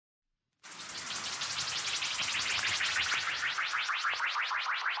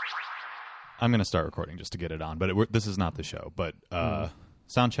I'm going to start recording just to get it on, but this is not the show. But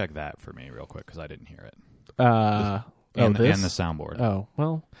sound check that for me real quick because I didn't hear it. And the soundboard. Oh,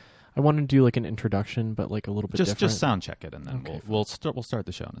 well, I want to do like an introduction, but like a little bit different. Just sound check it, and then we'll start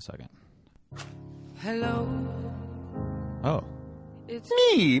the show in a second. Hello. Oh. It's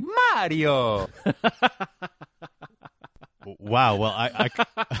me, Mario. Wow. Well,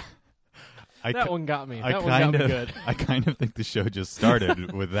 that one got me. I kind of think the show just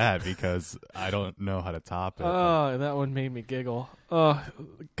started with that because I don't know how to top it. Oh, that one made me giggle. Oh,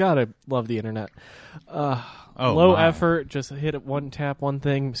 God, I love the internet. Low effort, just hit it one tap, one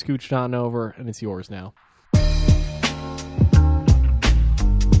thing, scooched on over, and it's yours now.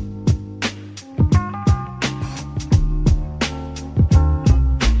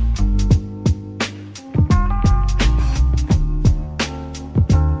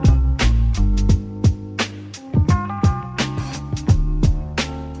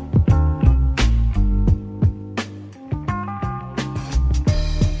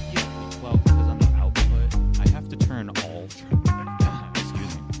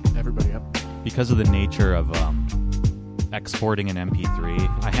 Because of the nature of exporting an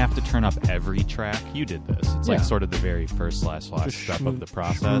MP3, I have to turn up every track. You did this. It's like sort of the very first / step of the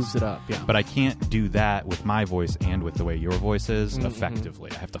process. It up, yeah. But I can't do that with my voice and with the way your voice is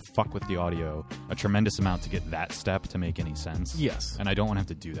effectively. I have to fuck with the audio a tremendous amount to get that step to make any sense. Yes. And I don't want to have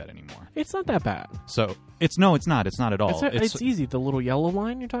to do that anymore. It's not that bad. So it's not at all. It's easy. The little yellow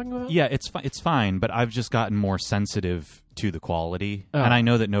line you're talking about? Yeah, it's fine, but I've just gotten more sensitive to the quality. And I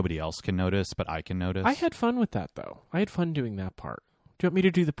know that nobody else can notice, but I can notice. I had fun with that, though. I had fun doing that part. Do you want me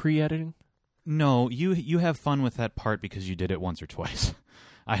to do the pre-editing? No, you have fun with that part because you did it once or twice.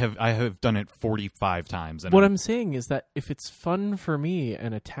 I have done it 45 times. And what I'm saying is that if it's fun for me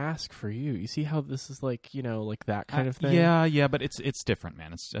and a task for you, you see how this is like, like that kind of thing? Yeah, but it's different,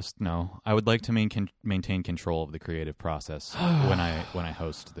 man. It's just, no. I would like to maintain control of the creative process when I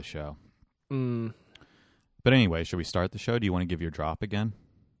host the show. But anyway, should we start the show? Do you want to give your drop again?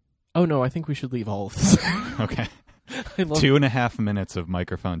 Oh, no, I think we should leave all of this. Okay. 2.5 minutes of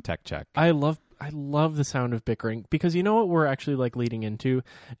microphone tech check. I love the sound of bickering because you know what we're actually like leading into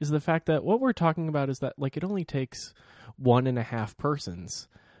is the fact that what we're talking about is that like it only takes 1.5 persons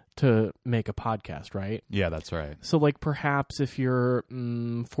to make a podcast, right? Yeah, that's right. So like perhaps if you're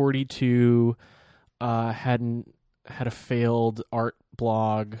 42, had a failed art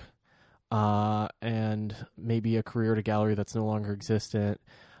blog, and maybe a career at a gallery that's no longer existent,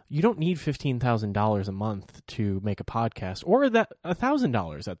 you don't need $15,000 a month to make a podcast, or that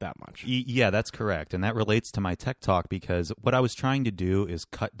 $1,000 at that much. Yeah, that's correct, and that relates to my tech talk because what I was trying to do is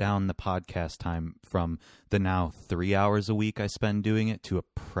cut down the podcast time from the now 3 hours a week I spend doing it to a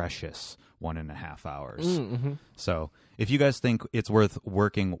precious 1.5 hours. Mm-hmm. So if you guys think it's worth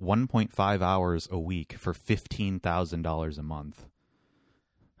working 1.5 hours a week for $15,000 a month.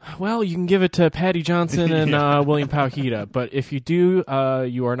 Well, you can give it to Patty Johnson and William Pauhita, but if you do,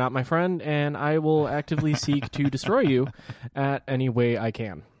 you are not my friend, and I will actively seek to destroy you at any way I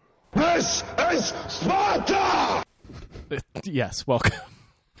can. This is Sparta! Yes, welcome.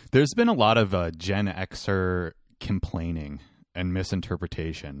 There's been a lot of Gen Xer complaining and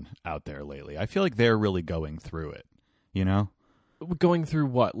misinterpretation out there lately. I feel like they're really going through it, you know? Going through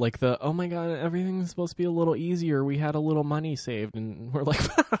what? Like oh my God, everything's supposed to be a little easier. We had a little money saved, and we're like,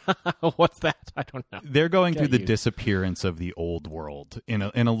 what's that? I don't know. They're going through the disappearance of the old world in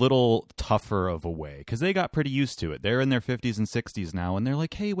a little tougher of a way because they got pretty used to it. They're in their 50s and 60s now, and they're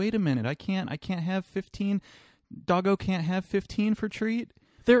like, hey, wait a minute, I can't have 15. Doggo can't have 15 for treat.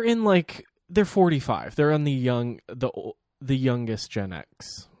 They're in they're 45. They're on the youngest Gen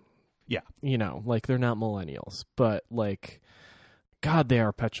X. Yeah, they're not millennials, but God, they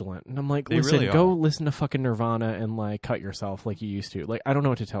are petulant. And I'm like, go listen to fucking Nirvana and cut yourself like you used to. I don't know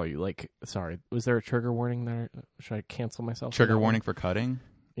what to tell you. Sorry, was there a trigger warning there? Should I cancel myself? Trigger warning for cutting?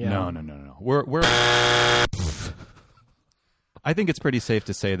 Yeah. No. We're I think it's pretty safe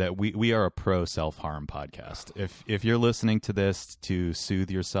to say that we are a pro self-harm podcast. If you're listening to this to soothe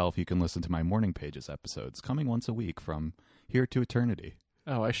yourself, you can listen to my Morning Pages episodes coming once a week from here to eternity.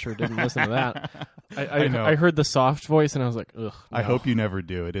 Oh, I sure didn't listen to that. I heard the soft voice and I was like, ugh. No. I hope you never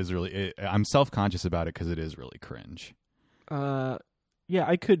do. It is really. I'm self-conscious about it because it is really cringe. Yeah,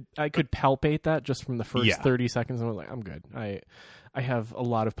 I could palpate that just from the first 30 seconds. And I was like, I'm good. I have a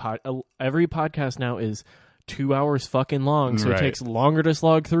lot of every podcast now is 2 hours fucking long, so It takes longer to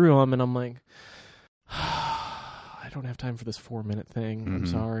slog through them. And I'm like, I don't have time for this 4-minute thing. I'm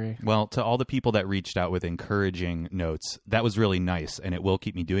sorry. Well, to all the people that reached out with encouraging notes, that was really nice, and it will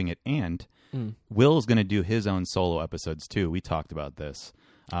keep me doing it. And Will is going to do his own solo episodes too. We talked about this.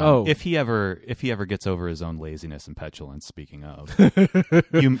 If he ever gets over his own laziness and petulance, speaking of,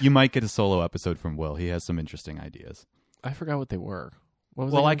 you might get a solo episode from Will. He has some interesting ideas. I forgot what they were. What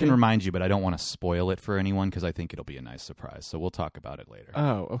was Well, I can remind you, but I don't want to spoil it for anyone because I think it'll be a nice surprise. So we'll talk about it later.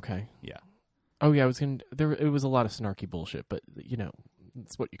 Oh, okay. Yeah. Oh, yeah. It was a lot of snarky bullshit, but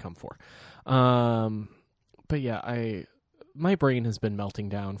it's what you come for. But yeah, my brain has been melting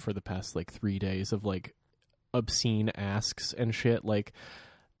down for the past 3 days of obscene asks and shit. Like,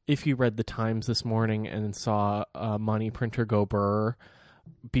 if you read the Times this morning and saw money printer go burr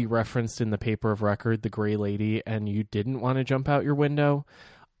be referenced in the paper of record, the Gray Lady, and you didn't want to jump out your window,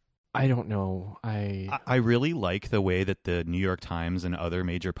 I don't know. I really like the way that the New York Times and other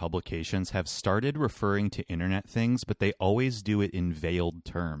major publications have started referring to internet things, but they always do it in veiled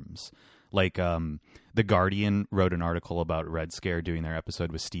terms. Like The Guardian wrote an article about Red Scare doing their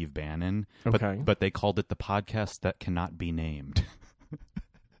episode with Steve Bannon, but they called it the podcast that cannot be named.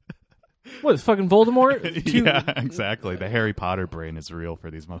 What, fucking Voldemort? Yeah, exactly. The Harry Potter brain is real for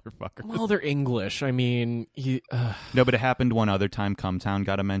these motherfuckers. Well, they're English. I mean, No, but it happened one other time. Cumtown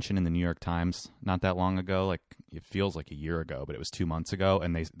got a mention in the New York Times not that long ago. Like, it feels like a year ago, but it was 2 months ago,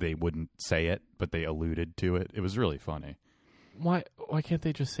 and they wouldn't say it, but they alluded to it. It was really funny. Why can't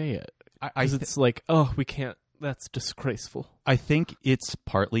they just say it? Because it's we can't. That's disgraceful. I think it's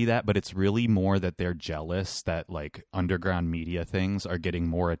partly that, but it's really more that they're jealous that underground media things are getting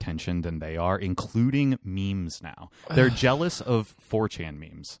more attention than they are, including memes now. They're jealous of 4chan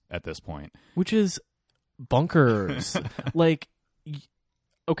memes at this point. Which is bonkers.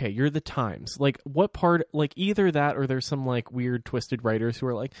 Okay, you're the Times. What part, either that or there's some, weird twisted writers who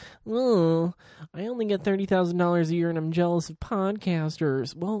are like, oh, I only get $30,000 a year and I'm jealous of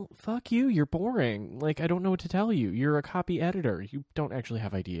podcasters. Well, fuck you. You're boring. I don't know what to tell you. You're a copy editor. You don't actually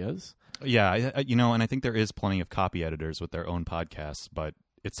have ideas. Yeah, and I think there is plenty of copy editors with their own podcasts, but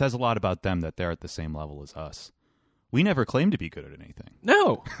it says a lot about them that they're at the same level as us. We never claim to be good at anything.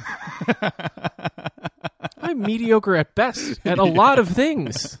 No. I'm mediocre at best at a lot of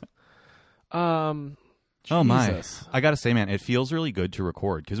things. Oh my. I gotta say, man, it feels really good to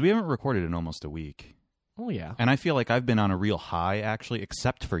record because we haven't recorded in almost a week. Oh yeah. And I feel like I've been on a real high, actually,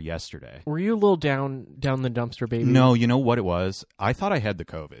 except for yesterday. Were you a little down the dumpster, baby? No, you know what it was? I thought I had the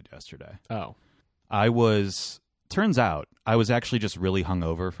COVID yesterday. Oh. Turns out, I was actually just really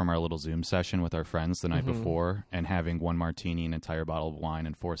hungover from our little Zoom session with our friends the night before, and having one martini, an entire bottle of wine,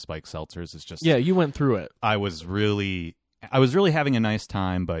 and 4 spiked seltzers is just... Yeah, you went through it. I was really having a nice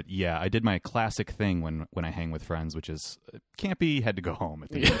time, but yeah, I did my classic thing when I hang with friends, which is can't be had to go home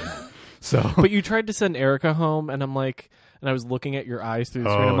at the end of the night. So, but you tried to send Erica home, and I'm like, and I was looking at your eyes through the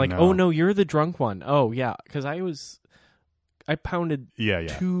screen. I'm like, no. oh no, you're the drunk one. Oh yeah, because I pounded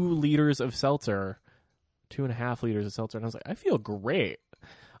 2 liters of seltzer. 2.5 liters of seltzer, and I was like, I feel great.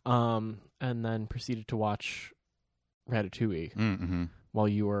 And then proceeded to watch Ratatouille while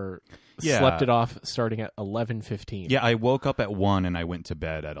you were slept it off starting at 11:15. Yeah, I woke up at 1 and I went to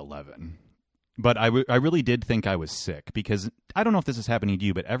bed at 11. But I really did think I was sick because I don't know if this is happening to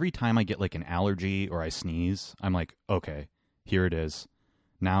you, but every time I get an allergy or I sneeze, I'm like, okay, here it is.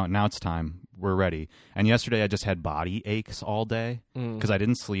 Now it's time. We're ready. And yesterday I just had body aches all day because I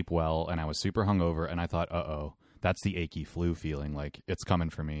didn't sleep well and I was super hungover and I thought, uh-oh, that's the achy flu feeling. It's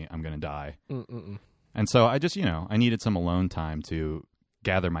coming for me. I'm going to die. And so I just, I needed some alone time to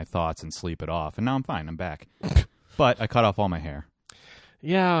gather my thoughts and sleep it off. And now I'm fine. I'm back. But I cut off all my hair.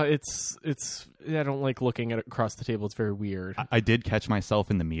 Yeah, it's. I don't like looking at it across the table. It's very weird. I did catch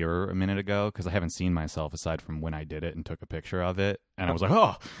myself in the mirror a minute ago because I haven't seen myself aside from when I did it and took a picture of it, and I was like,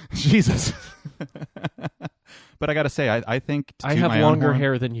 "Oh, Jesus!" But I got to say, I think I have longer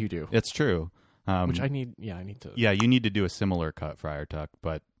hair than you do. It's true. Which I need. Yeah, I need to. Yeah, you need to do a similar cut, Friar Tuck.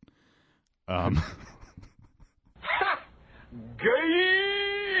 But,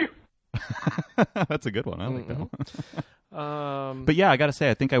 Gay! That's a good one. I like that one. But yeah, I gotta say,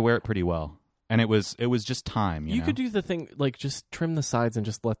 I think I wear it pretty well, and it was just time. You know? Could do the thing just trim the sides and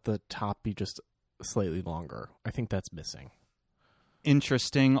just let the top be just slightly longer. I think that's missing.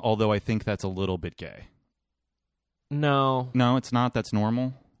 Interesting, although I think that's a little bit gay. No, it's not. That's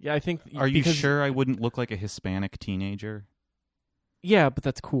normal. Yeah, I think. Are you sure I wouldn't look like a Hispanic teenager? Yeah, but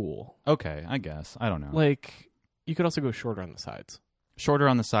that's cool. Okay, I guess. I don't know. You could also go shorter on the sides. Shorter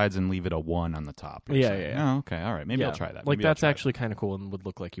on the sides and leave it a 1 on the top. Yeah. Oh, okay, all right. Maybe I'll try that. That's actually kind of cool and would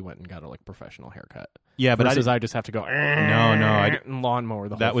look like you went and got a professional haircut. Yeah, but I just have to go. No, lawnmower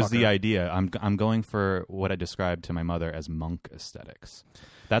the whole. That was fucker. the idea. I'm going for what I described to my mother as monk aesthetics.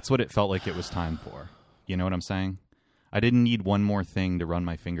 That's what it felt like it was time for. You know what I'm saying? I didn't need one more thing to run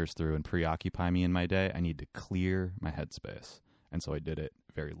my fingers through and preoccupy me in my day. I need to clear my headspace. And so I did it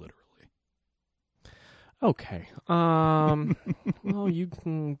very literally. Okay. Well, you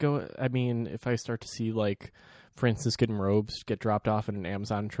can go. I mean, if I start to see, like, Franciscan robes get dropped off in an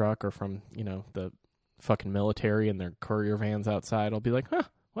Amazon truck or from, the fucking military and their courier vans outside, I'll be like, huh,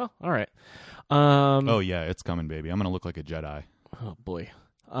 well, all right. Oh, yeah, it's coming, baby. I'm going to look like a Jedi. Oh, boy.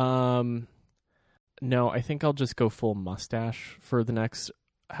 No, I think I'll just go full mustache for the next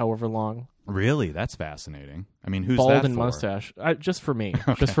however long. Really? That's fascinating. I mean, who's Bald that and for? mustache. Just for me.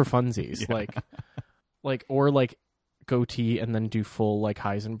 Okay. Just for funsies. Yeah. Like goatee and then do full, like,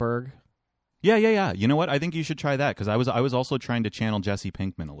 Heisenberg. Yeah. You know what? I think you should try that, because I was also trying to channel Jesse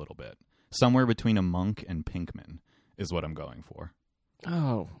Pinkman a little bit. Somewhere between a monk and Pinkman is what I'm going for.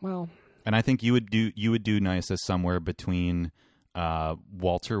 Oh, well. And I think you would do nice as somewhere between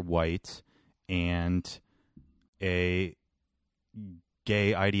Walter White and a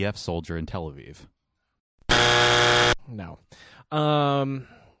gay IDF soldier in Tel Aviv. No.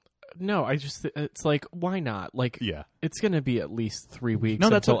 No, it's like, why not? Like, Yeah. it's going to be at least 3 weeks No,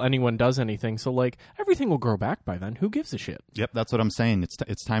 that's until anyone does anything. So, like, everything will grow back by then. Who gives a shit? Yep, that's what I'm saying.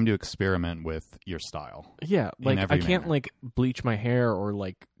 It's time to experiment with your style. Yeah, In like, every I can't, manner. like, bleach my hair or,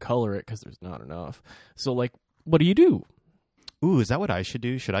 like, color it because there's not enough. So, like, what do you do? Ooh, is that what I should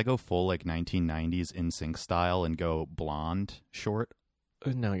do? Should I go full, like, 1990s NSYNC style and go blonde short?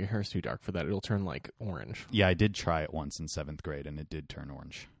 No, your hair's too dark for that. It'll turn, like, orange. Yeah, I did try it once in 7th grade, and it did turn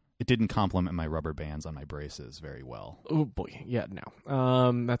orange. It didn't complement my rubber bands on my braces very well. Oh, boy. Yeah, no.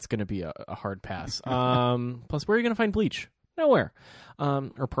 That's going to be a hard pass. Plus, where are you going to find bleach? Nowhere.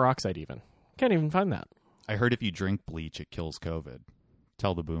 Or peroxide, even. Can't even find that. I heard if you drink bleach, it kills COVID.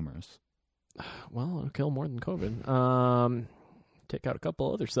 Tell the boomers. Well, it'll kill more than COVID. Take out a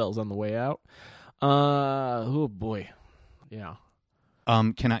couple other cells on the way out. Oh, boy. Yeah.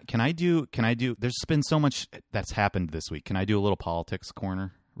 Can I do there's been so much that's happened this week. Can I do a little politics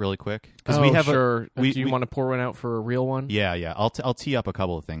corner really quick? Because we have sure. Do you we- want to pour one out for a real one? Yeah. I'll tee up a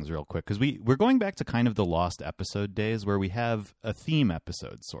couple of things real quick, because we're going back to kind of the lost episode days where we have a theme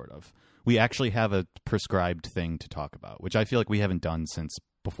episode, sort of. We actually have a prescribed thing to talk about, which I feel like we haven't done since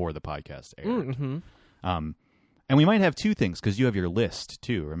before the podcast aired. Mm-hmm. And we might have two things, because you have your list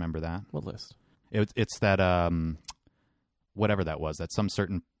too. Remember that? What list? It's that whatever that was. That's some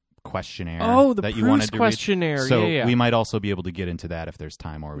certain questionnaire. Oh, the that you Proust wanted to read. questionnaire. So yeah. we might also be able to get into that if there's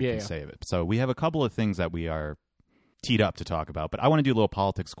time, or we Yeah, can yeah. save it. So we have a couple of things that we are teed up to talk about, but I want to do a little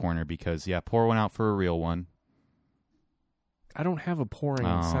politics corner because, pour one out for a real one. I don't have a pouring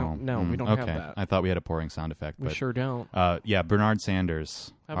sound. No, we don't okay. have that. I thought we had a pouring sound effect, We but sure don't. Bernard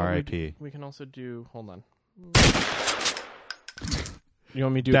Sanders, How about R.I.P. we can also do. Hold on. You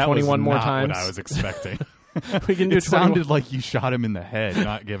want me to do That 21 was more not times? what I was expecting. We can do It 21. sounded like you shot him in the head,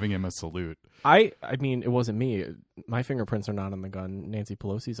 not giving him a salute. I mean, it wasn't me. My fingerprints are not on the gun. Nancy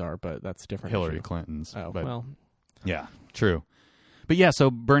Pelosi's are, but that's a different. Hillary issue. Clinton's. Oh but, well. Yeah, true. But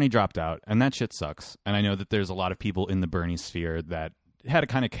so Bernie dropped out, and that shit sucks. And I know that there's a lot of people in the Bernie sphere that had a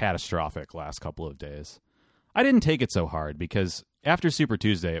kind of catastrophic last couple of days. I didn't take it so hard, because after Super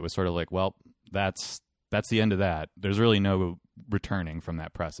Tuesday, it was sort of like, well, that's the end of that. There's really no returning from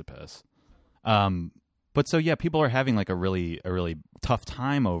that precipice. But people are having like a really tough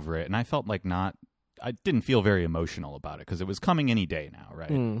time over it, and I felt like I didn't feel very emotional about it, because it was coming any day now, right?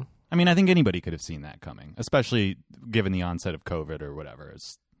 Mm. I mean, I think anybody could have seen that coming, especially given the onset of COVID or whatever.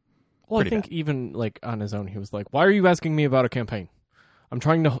 Well, I pretty think bad. even like on his own, he was like, "Why are you asking me about a campaign? I'm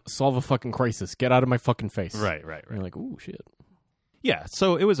trying to solve a fucking crisis. Get out of my fucking face." Right. And you're like, "Ooh, shit." Yeah,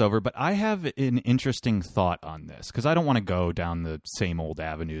 so it was over, but I have an interesting thought on this, because I don't want to go down the same old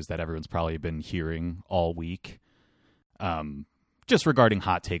avenues that everyone's probably been hearing all week, just regarding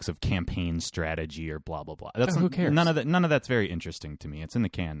hot takes of campaign strategy or blah, blah, blah. Who cares? None of that's very interesting to me. It's in the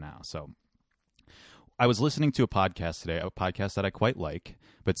can now. So I was listening to a podcast today, a podcast that I quite like,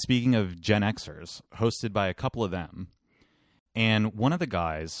 but speaking of Gen Xers, hosted by a couple of them, and one of the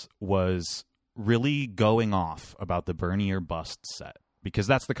guys was really going off about the Bernie or bust set, because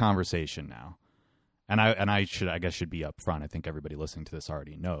that's the conversation now. And I guess should be up front. I think everybody listening to this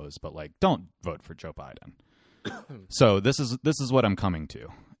already knows, but like, don't vote for Joe Biden. So this is what I'm coming to,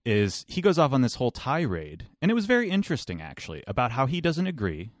 is he goes off on this whole tirade, and it was very interesting actually, about how he doesn't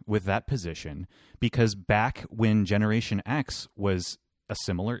agree with that position, because back when Generation X was a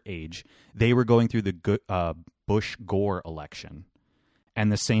similar age, they were going through the Bush-Gore election,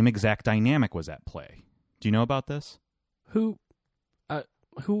 and the same exact dynamic was at play. Do you know about this? Who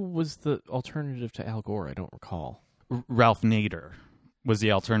was the alternative to Al Gore? I don't recall. Ralph Nader was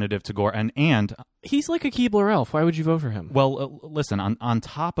the alternative to Gore, and He's like a Keebler elf. Why would you vote for him? well, listen, on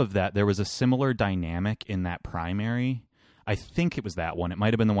top of that, there was a similar dynamic in that primary. I think it was that one. It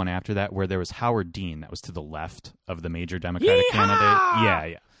might have been the one after that, where there was Howard Dean that was to the left of the major Democratic candidate.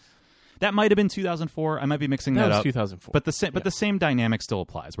 Yeah. That might have been 2004. I might be mixing that was up. 2004. But the same dynamic still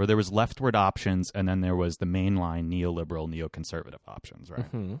applies, where there was leftward options and then there was the mainline neoliberal, neoconservative options, right?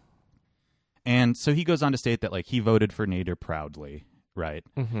 Mm-hmm. And so he goes on to state that like he voted for Nader proudly, right?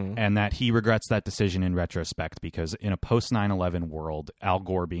 Mm-hmm. And that he regrets that decision in retrospect because in a post 9/11 world, Al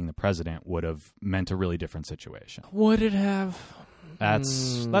Gore being the president would have meant a really different situation. Would it have?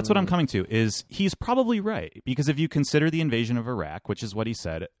 That's what I'm coming to, is he's probably right. Because if you consider the invasion of Iraq, which is what he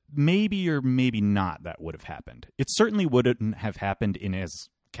said, maybe or maybe not that would have happened. It certainly wouldn't have happened in as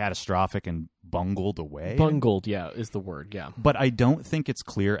catastrophic and bungled a way. Bungled, yeah, is the word, yeah. But I don't think it's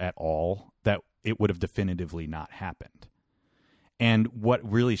clear at all that it would have definitively not happened. And what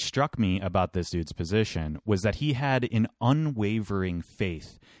really struck me about this dude's position was that he had an unwavering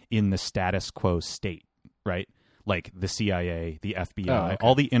faith in the status quo state, right? Like the CIA, the FBI,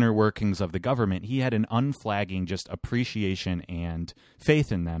 all the inner workings of the government. He had an unflagging just appreciation and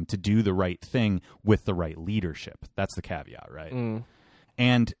faith in them to do the right thing with the right leadership. That's the caveat, right? Mm.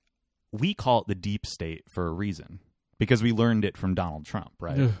 And we call it the deep state for a reason, because we learned it from Donald Trump,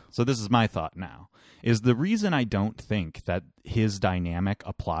 right? Ugh. So this is my thought now, is the reason I don't think that his dynamic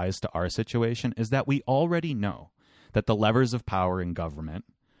applies to our situation is that we already know that the levers of power in government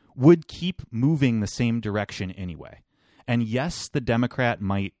would keep moving the same direction anyway. And yes, the Democrat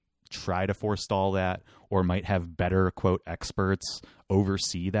might try to forestall that or might have better, quote, experts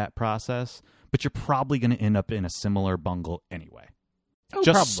oversee that process, but you're probably going to end up in a similar bungle anyway.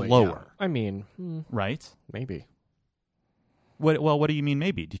 Just Probably, slower. yeah. I mean, Right? maybe. What do you mean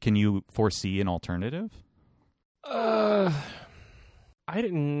maybe? Can you foresee an alternative? I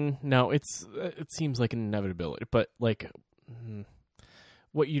didn't. No, it seems like an inevitability, but like,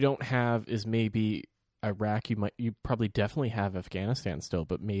 what you don't have is maybe Iraq. You probably definitely have Afghanistan still,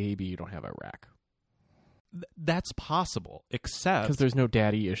 but maybe you don't have Iraq. That's possible, except Because there's no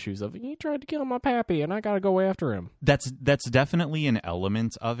daddy issues of, he tried to kill my pappy and I got to go after him. that's definitely an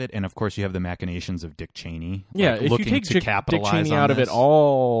element of it. And of course, you have the machinations of Dick Cheney. Yeah, like, if you looking take to Dick capitalize Cheney on out of it this.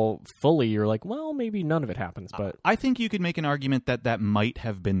 all fully, you're like, well, maybe none of it happens. But I think you could make an argument that that might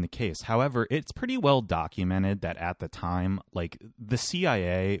have been the case. However, it's pretty well documented that at the time, like the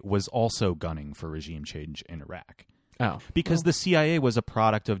CIA was also gunning for regime change in Iraq. Because the CIA was a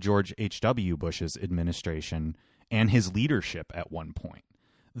product of George H.W. Bush's administration and his leadership at one point.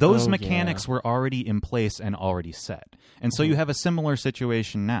 Those mechanics were already in place and already set. And so you have a similar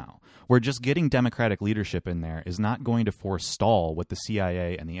situation now, where just getting Democratic leadership in there is not going to forestall what the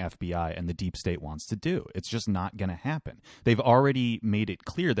CIA and the FBI and the deep state wants to do. It's just not going to happen. They've already made it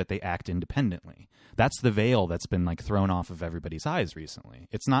clear that they act independently. That's the veil that's been like thrown off of everybody's eyes recently.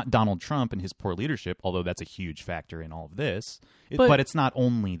 It's not Donald Trump and his poor leadership, although that's a huge factor in all of this. But it's not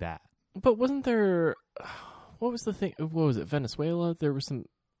only that. But wasn't there... What was the thing? What was it? Venezuela? There was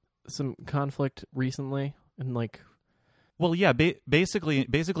some conflict recently, and like, well, yeah,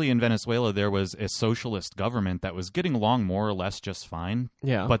 basically in Venezuela there was a socialist government that was getting along more or less just fine.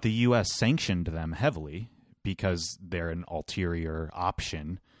 Yeah, but the U.S. sanctioned them heavily because they're an ulterior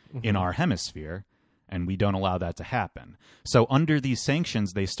option in our hemisphere, and we don't allow that to happen. So under these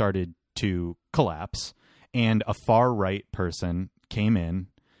sanctions, they started to collapse, and a far right person came in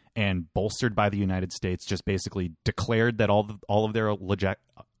and, bolstered by the United States, just basically declared that all of their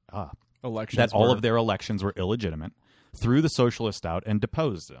elections were illegitimate, threw the socialist out, and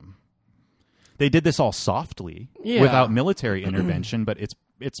deposed them. They did this all softly, without military intervention, but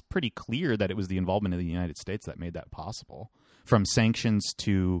it's pretty clear that it was the involvement of the United States that made that possible. From sanctions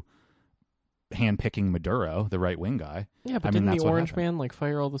to handpicking Maduro, the right-wing guy. Yeah, but didn't the Orange Man like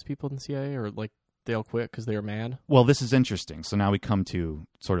fire all those people in the CIA, or like they all quit because they were mad? Well, this is interesting. So now we come to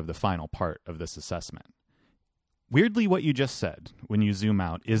sort of the final part of this assessment. Weirdly, what you just said, when you zoom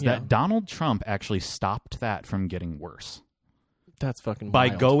out, is that Donald Trump actually stopped that from getting worse. That's fucking by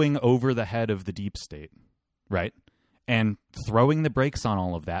wild. going over the head of the deep state, right? And throwing the brakes on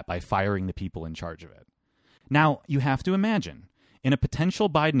all of that by firing the people in charge of it. Now, you have to imagine, in a potential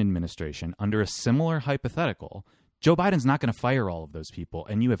Biden administration, under a similar hypothetical, Joe Biden's not going to fire all of those people,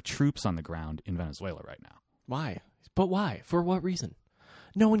 and you have troops on the ground in Venezuela right now. Why? But why? For what reason?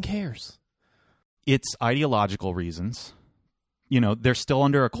 No one cares. It's ideological reasons. You know, they're still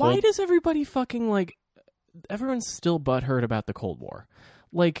under a cold... Why does everybody fucking, like... Everyone's still butthurt about the Cold War.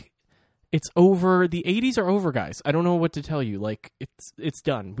 Like, it's over. The 80s are over, guys. I don't know what to tell you. Like, it's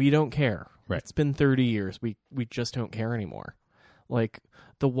done. We don't care. Right. It's been 30 years. We just don't care anymore. Like,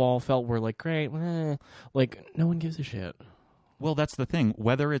 the wall fell. We're like, great. Like, no one gives a shit. Well, that's the thing.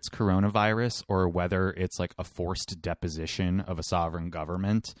 Whether it's coronavirus or whether it's like a forced deposition of a sovereign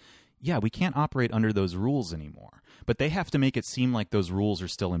government, yeah, we can't operate under those rules anymore. But they have to make it seem like those rules are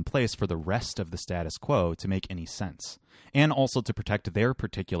still in place for the rest of the status quo to make any sense. And also to protect their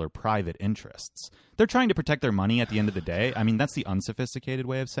particular private interests. They're trying to protect their money at the end of the day. I mean, that's the unsophisticated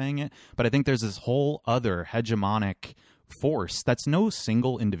way of saying it. But I think there's this whole other hegemonic force that's no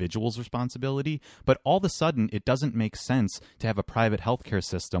single individual's responsibility, but all of a sudden it doesn't make sense to have a private healthcare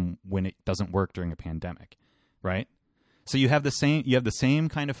system when it doesn't work during a pandemic, right? So you have the same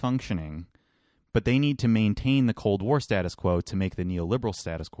kind of functioning, but they need to maintain the Cold War status quo to make the neoliberal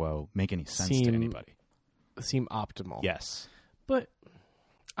status quo make any sense to anybody. Seem optimal. Yes. But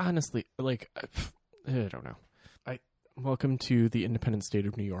honestly, like, I don't know. Welcome to the independent state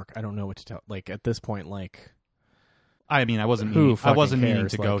of New York. I don't know what to tell. Like, at this point, like, I mean, I wasn't meaning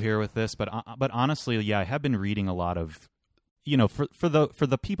to go here with this, but honestly, yeah, I have been reading a lot of, for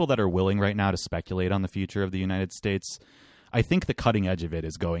the people that are willing right now to speculate on the future of the United States, I think the cutting edge of it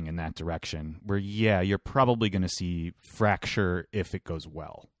is going in that direction. Where, yeah, you're probably going to see fracture if it goes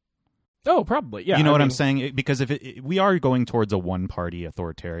well. Oh, probably, yeah. You know what I'm saying? Because if we are going towards a one-party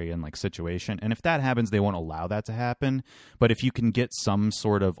authoritarian like situation, and if that happens, they won't allow that to happen. But if you can get some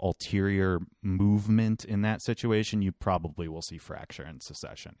sort of ulterior movement in that situation, you probably will see fracture and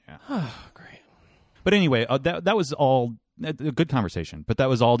secession. Yeah. Oh, great. But anyway, that was all a good conversation. But that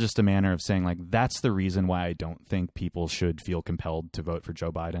was all just a manner of saying, like, that's the reason why I don't think people should feel compelled to vote for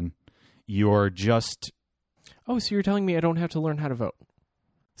Joe Biden. You're just... Oh, so you're telling me I don't have to learn how to vote?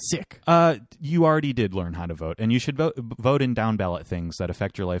 Sick. You already did learn how to vote, and you should vote in down ballot things that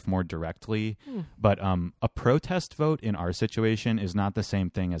affect your life more directly. But a protest vote in our situation is not the same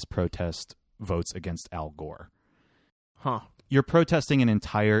thing as protest votes against Al Gore. Huh. You're protesting an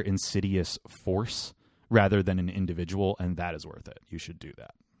entire insidious force rather than an individual, and that is worth it. You should do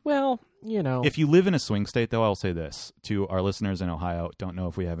that. Well, If you live in a swing state, though, I'll say this to our listeners in Ohio. Don't know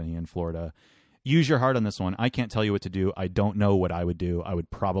if we have any in Florida. Use your heart on this one. I can't tell you what to do. I don't know what I would do. I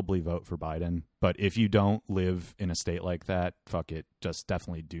would probably vote for Biden. But if you don't live in a state like that, fuck it. Just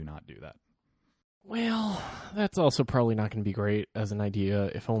definitely do not do that. Well, that's also probably not going to be great as an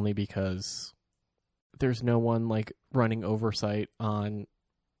idea, if only because there's no one like running oversight on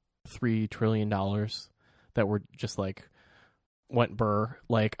 $3 trillion that were just like went burr.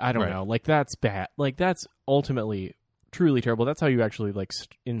 Like, I don't know. Like, that's bad. Like, that's ultimately truly terrible. That's how you actually like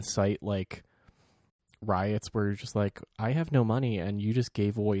incite like riots where you're just like, I have no money and you just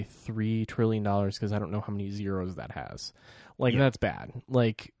gave away $3 trillion because I don't know how many zeros that has. Like, that's bad.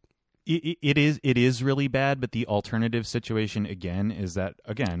 Like, it is really bad, but the alternative situation again is that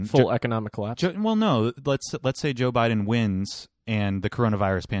full economic collapse. Well, no, let's say Joe Biden wins and the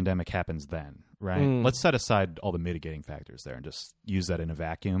coronavirus pandemic happens then, right? Let's set aside all the mitigating factors there and just use that in a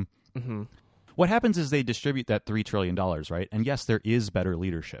vacuum. Mm-hmm. What happens is they distribute that $3 trillion, right? And yes, there is better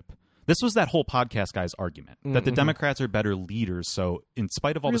leadership. This was that whole podcast guy's argument, that the Democrats are better leaders. So in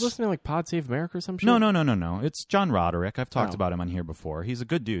spite of all this... Are you listening to like Pod Save America or some shit? No. It's John Roderick. I've talked about him on here before. He's a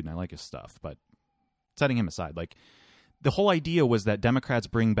good dude and I like his stuff. But setting him aside, like, the whole idea was that Democrats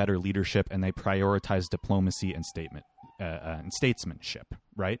bring better leadership and they prioritize diplomacy and statesmanship,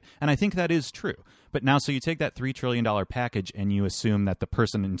 right? And I think that is true. But now, so you take that $3 trillion package and you assume that the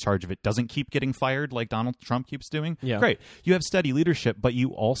person in charge of it doesn't keep getting fired like Donald Trump keeps doing. Yeah. Great. You have steady leadership, but you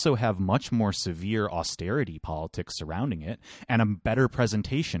also have much more severe austerity politics surrounding it and a better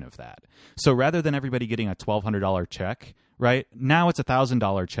presentation of that. So rather than everybody getting a $1,200 check, right, now it's a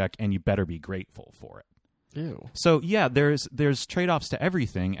 $1,000 check and you better be grateful for it. Ew. So yeah, there's trade-offs to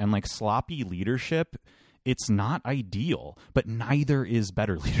everything, and like sloppy leadership, it's not ideal, but neither is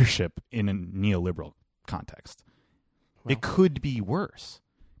better leadership in a neoliberal context. Well, it could be worse.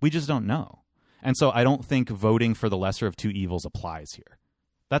 We just don't know. And so I don't think voting for the lesser of two evils applies here.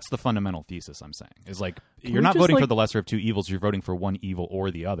 That's the fundamental thesis I'm saying. Is like, you're not voting for the lesser of two evils, you're voting for one evil or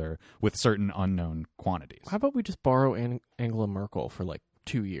the other with certain unknown quantities. How about we just borrow Angela Merkel for like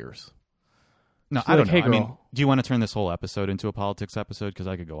 2 years? No, I don't know. Hey, I mean, do you want to turn this whole episode into a politics episode? Because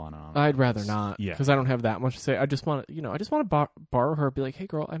I could go on and on. I'd rather not. Yeah. Because I don't have that much to say. I just want to, borrow her. Be like, hey,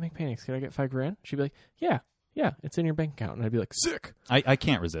 girl, I make paintings. Can I get $5,000? She'd be like, yeah, it's in your bank account. And I'd be like, sick. I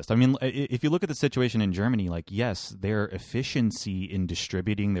can't resist. I mean, if you look at the situation in Germany, like, yes, their efficiency in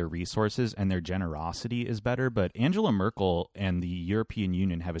distributing their resources and their generosity is better. But Angela Merkel and the European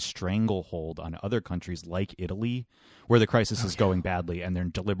Union have a stranglehold on other countries like Italy, where the crisis is going badly, and they're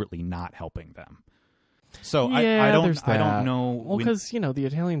deliberately not helping them. So yeah, I don't know. Well, because the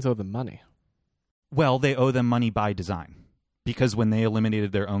Italians owe them money. Well, they owe them money by design. Because when they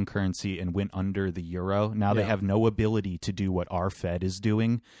eliminated their own currency and went under the euro, now they have no ability to do what our Fed is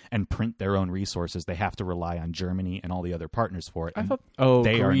doing and print their own resources. They have to rely on Germany and all the other partners for it. I thought,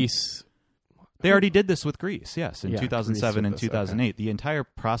 Greece. They already did this with Greece, yes, in Yeah, 2007 and Greece did this, 2008. okay. The entire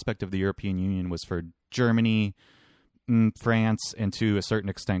prospect of the European Union was for Germany, France, and to a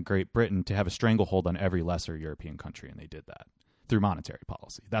certain extent Great Britain to have a stranglehold on every lesser European country, and they did that through monetary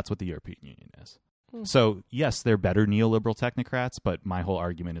policy. That's what the European Union is. So, yes, they're better neoliberal technocrats, but my whole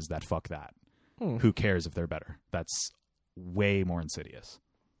argument is that fuck that. Who cares if they're better? That's way more insidious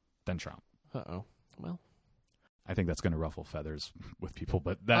than Trump. Uh-oh. Well, I think that's going to ruffle feathers with people,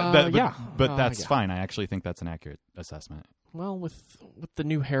 but that's fine. I actually think that's an accurate assessment. Well, with the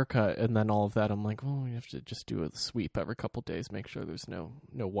new haircut and then all of that, I'm like, well, we have to just do a sweep every couple days, make sure there's no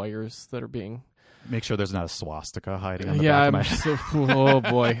wires that are being... Make sure there's not a swastika hiding on the back of my head. Oh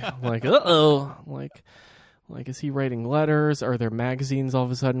boy, like like is he writing letters? Are there magazines all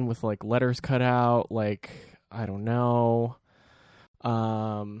of a sudden with like letters cut out? Like I don't know.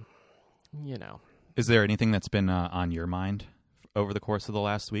 Is there anything that's been on your mind over the course of the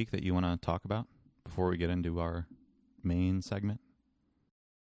last week that you want to talk about before we get into our main segment?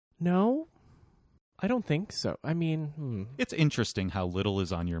 No, I don't think so. I mean, It's interesting how little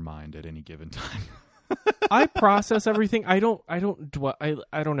is on your mind at any given time. I process everything. I don't dwell.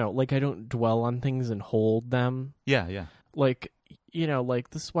 I don't know. Like I don't dwell on things and hold them. Yeah. Like like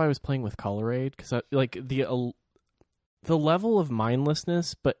this is why I was playing with Colorade because like the level of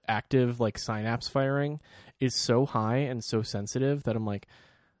mindlessness but active like synapse firing is so high and so sensitive that I'm like,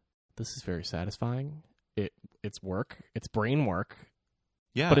 this is very satisfying. It's work. It's brain work.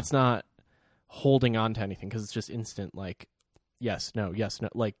 Yeah, but it's not holding on to anything because it's just instant. Like yes, no.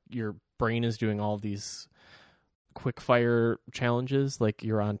 Like your brain is doing all of these quick fire challenges like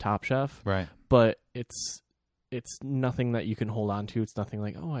you're on Top Chef, right? But it's nothing that you can hold on to. It's nothing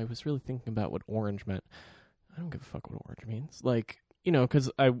like, oh, I was really thinking about what orange meant. I don't give a fuck what orange means. Like,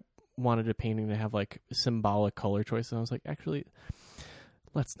 because I wanted a painting to have like symbolic color choice, and I was like, actually,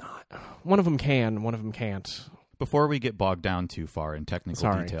 let's not. One of them can, one of them can't. Before we get bogged down too far in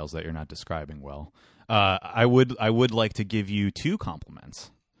technical details that you're not describing well, I would like to give you two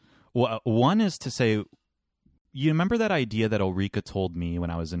compliments. Well, one is to say, you remember that idea that Ulrika told me when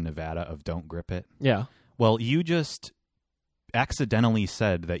I was in Nevada of don't grip it? Yeah. Well, you just accidentally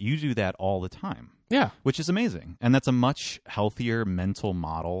said that you do that all the time. Yeah. Which is amazing. And that's a much healthier mental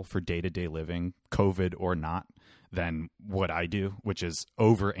model for day-to-day living, COVID or not, than what I do, which is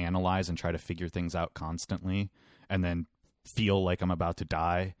overanalyze and try to figure things out constantly and then feel like I'm about to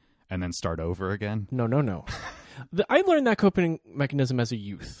die and then start over again. No. I learned that coping mechanism as a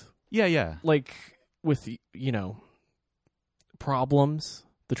youth. Yeah. Like with, problems,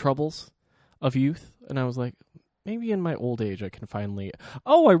 the troubles of youth. And I was like, maybe in my old age I can finally,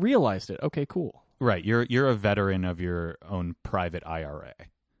 I realized it. Okay, cool. Right. You're a veteran of your own private IRA.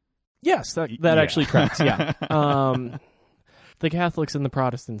 Yes, that actually tracks. Yeah. The Catholics and the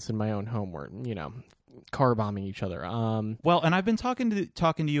Protestants in my own home were, car bombing each other. Well, and I've been talking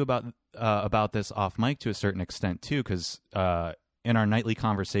to you about this off mic to a certain extent too, because in our nightly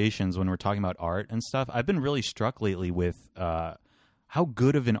conversations when we're talking about art and stuff, I've been really struck lately with how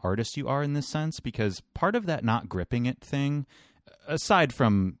good of an artist you are in this sense, because part of that not gripping it thing, aside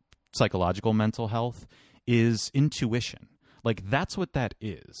from psychological mental health, is intuition. Like that's what that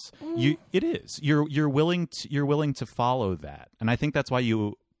is. It is. You're willing to follow that, and I think that's why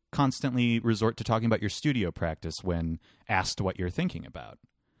you constantly resort to talking about your studio practice when asked what you're thinking about,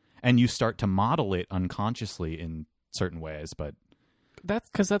 and you start to model it unconsciously in certain ways. But that's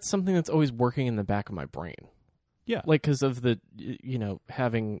because that's something that's always working in the back of my brain. Yeah, like because of the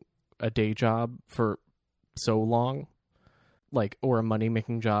having a day job for so long. Like, or a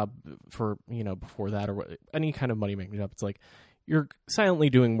money-making job for, before that, or any kind of money-making job. It's like you're silently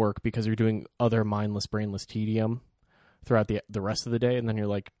doing work because you're doing other mindless, brainless tedium throughout the rest of the day. And then you're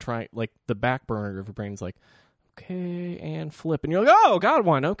like the back burner of your brain's like, okay, and flip. And you're like, oh, got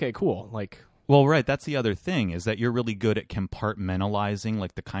one. Okay, cool. Like, well, right. That's the other thing is that you're really good at compartmentalizing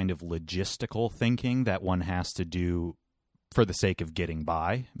like the kind of logistical thinking that one has to do for the sake of getting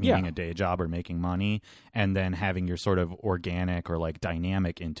by, meaning a day job or making money, and then having your sort of organic or like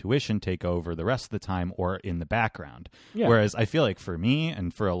dynamic intuition take over the rest of the time or in the background. Yeah. Whereas I feel like for me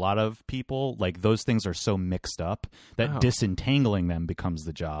and for a lot of people, like those things are so mixed up that disentangling them becomes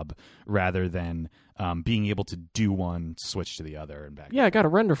the job rather than being able to do one, switch to the other and back. Yeah, I got a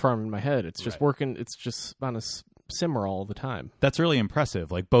render farm in my head. It's just working. It's just on a simmer all the time. That's really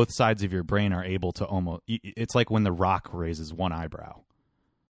impressive. Like both sides of your brain are able to almost, it's like when The Rock raises one eyebrow,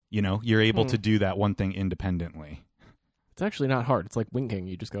 you're able to do that one thing independently. It's actually not hard. It's like winking.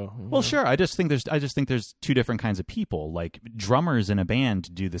 You just go. Well, sure. I just think there's two different kinds of people. Like drummers in a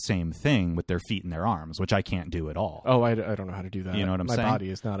band do the same thing with their feet and their arms, which I can't do at all. Oh, I don't know how to do that. You know what I'm My saying? body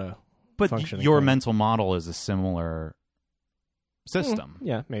is not a. But functioning your thing. mental model is a similar system,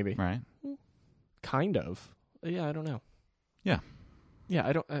 Yeah, maybe. right? Kind of. Yeah, I don't know. Yeah. Yeah,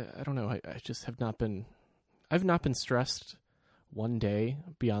 I don't know. I just have not been. I've not been stressed one day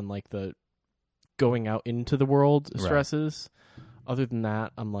beyond like the going out into the world stresses. Other than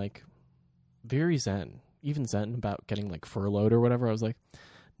that, I'm like very zen. Even zen about getting like furloughed or whatever. I was like,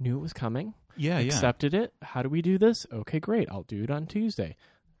 knew it was coming. Yeah, Accepted it. How do we do this? Okay, great. I'll do it on Tuesday.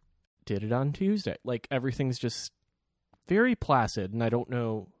 Did it on Tuesday. Like everything's just very placid, and I don't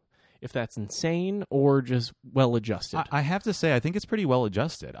know if that's insane or just well adjusted. I have to say, I think it's pretty well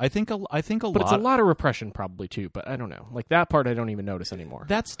adjusted. I think a but lot. it's a lot of repression probably too. But I don't know. Like that part, I don't even notice anymore.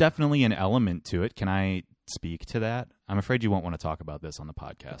 That's definitely an element to it. Can I speak to that? I'm afraid you won't want to talk about this on the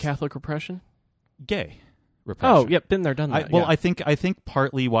podcast. Catholic repression. Gay repression. Oh, yep, been there, done that. Well, yeah. I think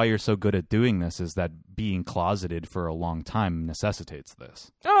partly why you're so good at doing this is that being closeted for a long time necessitates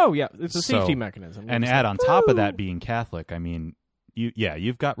this. Oh, yeah, it's a safety So- mechanism. And It's add like, on top of woo! that being Catholic, I mean,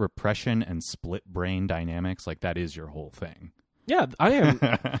 you've got repression and split brain dynamics. Like that is your whole thing. Yeah, I am.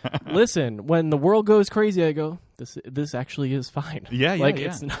 Listen, when the world goes crazy, I go, this actually is fine. Yeah, like yeah.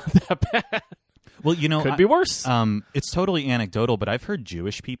 it's not that bad. Well, you know, Could be worse. It's totally anecdotal, but I've heard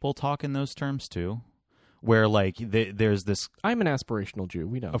Jewish people talk in those terms too, where like there's this, I'm an aspirational Jew.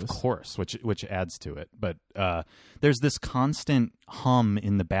 We know of this. course, which adds to it, but there's this constant hum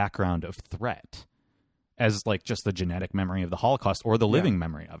in the background of threat, as like just the genetic memory of the Holocaust or the living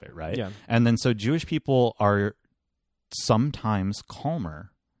memory of it, right? Yeah. And then so Jewish people are sometimes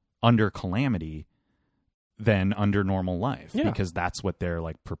calmer under calamity than under normal life because that's what they're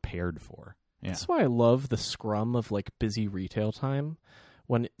like prepared for. Yeah. That's why I love the scrum of like busy retail time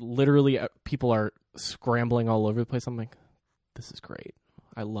when literally people are scrambling all over the place. I'm like, this is great.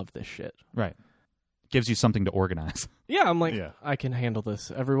 I love this shit. Right. Gives you something to organize. Yeah, I'm like, Yeah. I can handle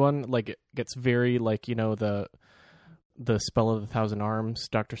this. Everyone like it gets very like, you know, the spell of the thousand arms,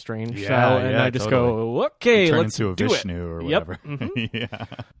 Doctor Strange Yeah, style, and yeah, I just totally. go, okay, Turn let's into a do Vishnu or Yep. whatever. Mhm.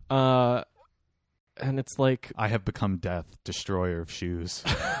 Yeah. it. And it's like, I have become death, destroyer of shoes.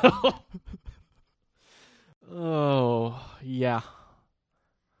 oh yeah.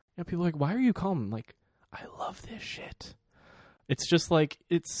 Yeah, people are like, why are you calm? I'm like, I love this shit. It's just like,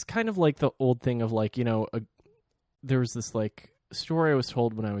 it's kind of like the old thing of like, you know, there was this like story I was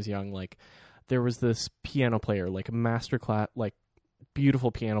told when I was young. Like, there was this piano player, like a masterclass, like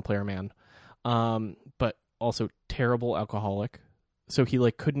beautiful piano player, man, but also terrible alcoholic. So he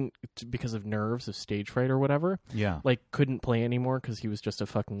like couldn't, because of nerves of stage fright or whatever, Yeah. like couldn't play anymore because he was just a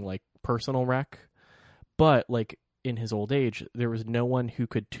fucking like personal wreck. But like in his old age, there was no one who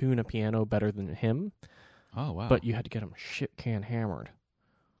could tune a piano better than him. Oh, wow. But you had to get him shit can hammered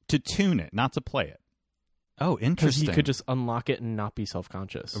to tune it, not to play it. Oh, because interesting. he could just unlock it and not be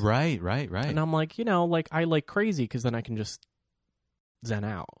self-conscious. Right. And I'm like, you know, like I like crazy because then I can just zen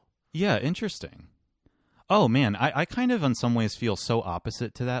out. Yeah, interesting. Oh, man, I kind of in some ways feel so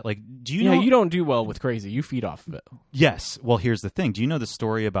opposite to that. Like, do you know... You don't do well with crazy. You feed off of it. Yes. Well, here's the thing. Do you know the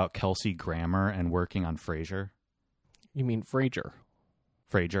story about Kelsey Grammer and working on Frasier? You mean Frasier?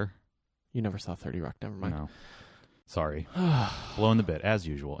 Frasier? You never saw 30 Rock. Never mind. No. Sorry. Blowing the bit, as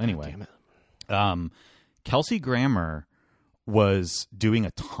usual. Anyway. Damn it. Kelsey Grammer was doing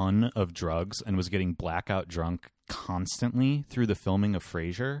a ton of drugs and was getting blackout drunk constantly through the filming of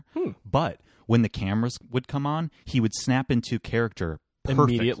Frasier. But when the cameras would come on, he would snap into character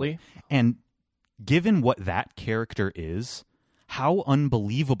perfectly. Immediately. And given what that character is, how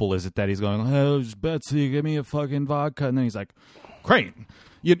unbelievable is it that he's going, "Oh, Betsy, give me a fucking vodka," and then he's like, "Great,"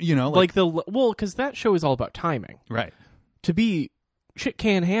 you know, Like because that show is all about timing. right. To be shit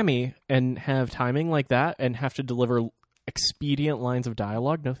can hammy and have timing like that and have to deliver expedient lines of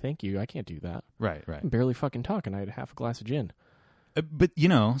dialogue. No, thank you. I can't do that. Right. I'm barely fucking talking. I had half a glass of gin. But, you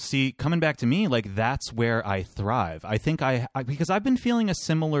know, see, coming back to me, like, that's where I thrive. I think because I've been feeling a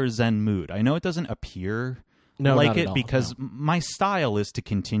similar Zen mood. I know it doesn't appear No, like not at it all, because no. my style is to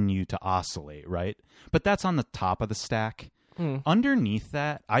continue to oscillate, right? But that's on the top of the stack. Underneath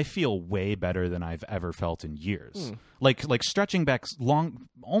that, I feel way better than I've ever felt in years. Like stretching back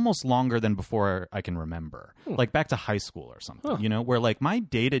almost longer than before I can remember. Like back to high school or something, you know, where like my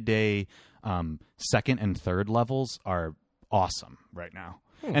day-to-day second and third levels are awesome right now.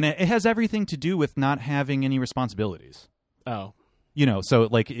 And it has everything to do with not having any responsibilities. Oh. You know, so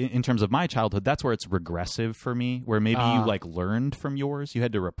like in terms of my childhood, that's where it's regressive for me, where maybe you like learned from yours. You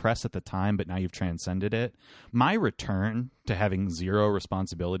had to repress at the time, but now you've transcended it. My return to having zero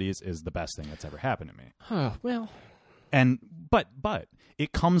responsibilities is the best thing that's ever happened to me. Well, And but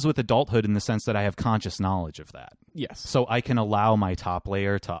it comes with adulthood in the sense that I have conscious knowledge of that. yes. So I can allow my top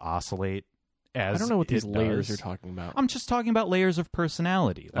layer to oscillate as I don't know what these it layers does. you're talking about. I'm just talking about layers of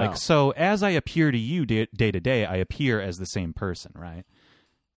personality. Like, Oh. so as I appear to you day to day, I appear as the same person, right?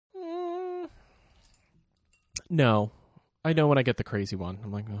 No. I know when I get the crazy one.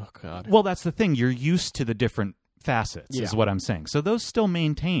 I'm like, oh, God. Well, that's the thing. You're used to the different facets, is Yeah. what I'm saying. So those still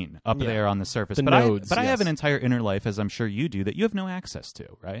maintain up Yeah. there on the surface. The but nodes, I have yes. an entire inner life, as I'm sure you do, that you have no access to,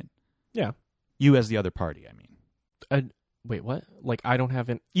 right? Yeah. You as the other party, I mean. Wait, what? Like, I don't have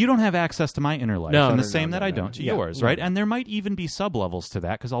an... You don't have access to my inner life, No, and no, the same no, that no, I no. don't to Yeah, yours, yeah. right? And there might even be sub-levels to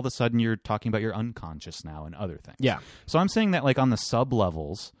that, because all of a sudden you're talking about your unconscious now and other things. Yeah. So I'm saying that, like, on the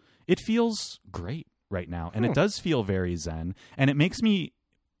sub-levels, it feels great right now, and it does feel very zen, and it makes me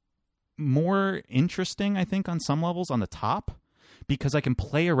more interesting, I think, on some levels on the top, because I can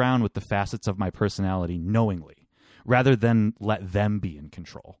play around with the facets of my personality knowingly, rather than let them be in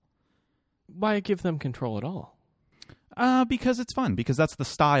control. Why give them control at all? Because it's fun. Because that's the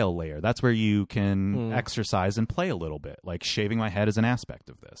style layer. That's where you can exercise and play a little bit. Like shaving my head is an aspect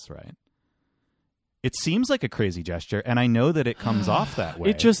of this, right? It seems like a crazy gesture, and I know that it comes off that way.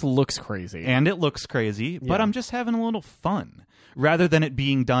 It just looks crazy. And it looks crazy, but Yeah. I'm just having a little fun. Rather than it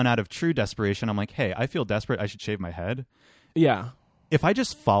being done out of true desperation, I'm like, hey, I feel desperate. I should shave my head. Yeah. If I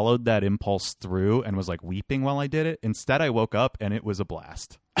just followed that impulse through and was like weeping while I did it, instead I woke up and it was a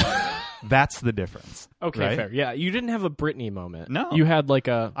blast. That's the difference. Okay, right? fair. Yeah, you didn't have a Britney moment. No. You had like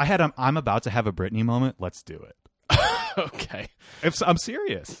a... I had I'm about to have a Britney moment. Let's do it. Okay. I'm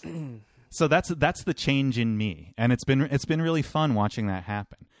serious. So that's the change in me, and it's been really fun watching that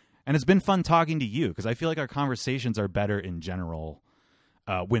happen, and it's been fun talking to you because I feel like our conversations are better in general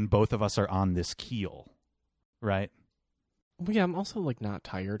when both of us are on this keel, right? Well, yeah, I'm also like not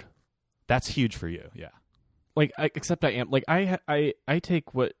tired. That's huge for you, yeah. Like, except I am. Like, I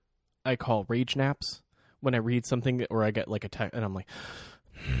take what I call rage naps when I read something or I get like a text, and I'm like,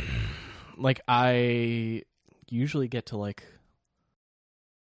 like I usually get to like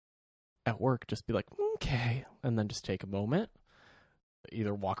at work just be like, okay, and then just take a moment,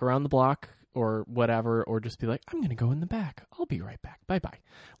 either walk around the block or whatever, or just be like, I'm gonna go in the back. I'll be right back. Bye bye.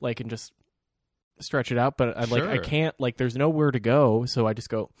 Like, and just stretch it out. But I Sure. I can't, like, there's nowhere to go, so I just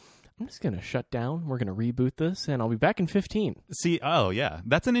go, I'm just gonna shut down. We're gonna reboot this, and I'll be back in 15. See, oh yeah,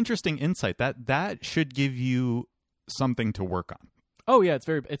 that's an interesting insight. That should give you something to work on. Oh yeah,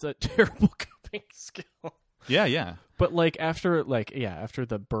 it's a terrible coping skill. Yeah. But like after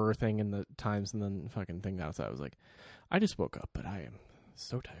the birthing and the times and then fucking thing outside, I was like, I just woke up, but I am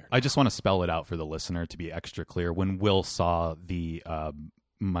so tired. I just want to spell it out for the listener to be extra clear. When Will saw the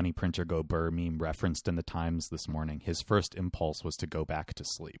money printer go burr meme referenced in the Times this morning, his first impulse was to go back to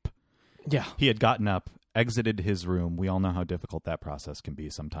sleep. Yeah. He had gotten up, exited his room. We all know how difficult that process can be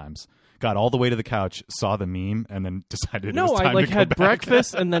sometimes. Got all the way to the couch, saw the meme, and then decided it was time I like to go had back.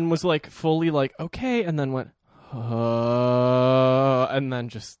 breakfast and then was like fully like, okay, and then went, and then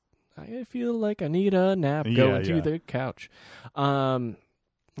just, I feel like I need a nap. Going to the couch. And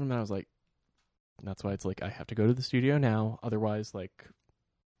then I was like, that's why it's like I have to go to the studio now. Otherwise, like,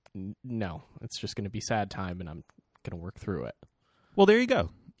 no, it's just going to be sad time, and I'm going to work through it. Well, there you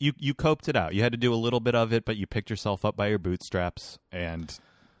go. You coped it out. You had to do a little bit of it, but you picked yourself up by your bootstraps and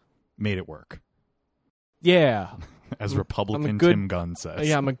made it work. Yeah. As Republican good- Tim Gunn says.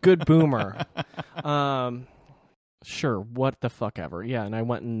 Yeah, I'm a good boomer. Sure, what the fuck ever. Yeah, and I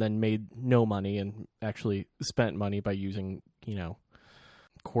went and then made no money and actually spent money by using,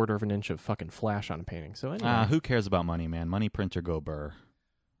 quarter of an inch of fucking flash on a painting. So anyway. Who cares about money, man? Money printer go burr.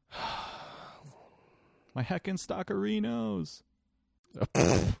 My heckin' stockerinos.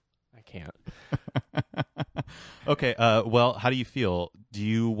 I can't. Okay, well, how do you feel? Do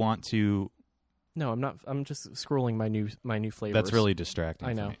you want to... No, I'm not. I'm just scrolling my new flavors. That's really distracting.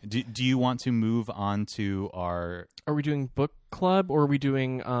 I for know. me. Do you want to move on to our... Are we doing book club or are we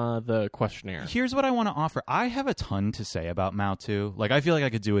doing the questionnaire? Here's what I want to offer. I have a ton to say about Mao 2. Like, I feel like I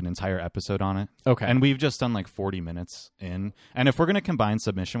could do an entire episode on it. Okay. And we've just done like 40 minutes in. And if we're going to combine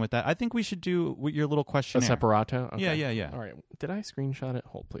submission with that, I think we should do your little A questionnaire. separato? Okay. Yeah. All right. Did I screenshot it?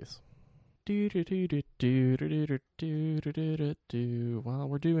 Hold, please. While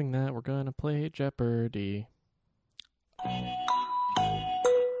we're doing that, we're gonna play Jeopardy.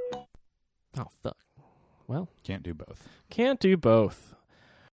 Oh fuck. Well, Can't do both. can't do both.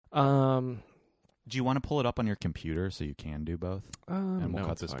 Do you want to pull it up on your computer so you can do both? And we'll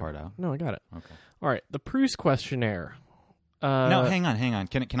cut this part out. No, I got it. Okay. All right. The Proust questionnaire. No, hang on.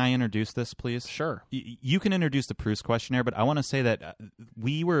 Can I introduce this, please? Sure. You can introduce the Proust questionnaire, but I want to say that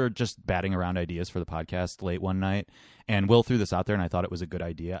we were just batting around ideas for the podcast late one night, and Will threw this out there, and I thought it was a good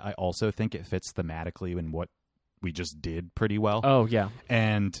idea. I also think it fits thematically in what we just did pretty well. Oh, yeah.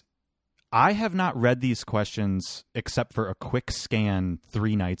 And I have not read these questions except for a quick scan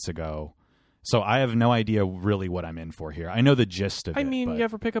 3 nights ago, so I have no idea really what I'm in for here. I know the gist of it. I mean, but... you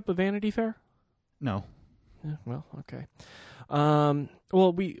ever pick up a Vanity Fair? No. Yeah, well, okay.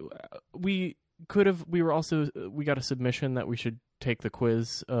 Well, we got a submission that we should take the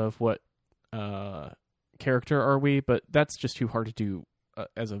quiz of what character are we, but that's just too hard to do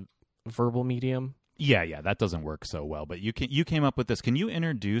as a verbal medium. Yeah, that doesn't work so well. But you came up with this. Can you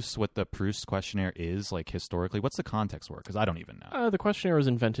introduce what the Proust questionnaire is, like historically? What's the context for it? Because I don't even know. The questionnaire was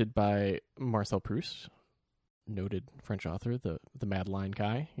invented by Marcel Proust, noted French author, the Madeleine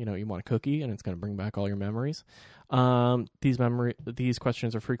guy. You know, you want a cookie, and it's going to bring back all your memories. These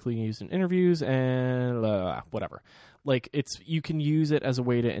questions are frequently used in interviews and whatever. Like you can use it as a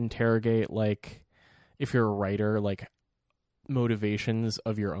way to interrogate, like if you're a writer, like motivations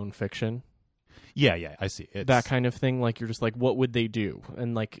of your own fiction. Yeah, I see. It's... that kind of thing. Like you're just like, what would they do?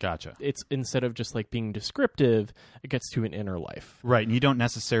 And like, gotcha. It's instead of just like being descriptive, it gets to an inner life. Right, and you don't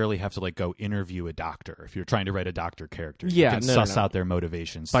necessarily have to like go interview a doctor if you're trying to write a doctor character. Yeah, you can suss out their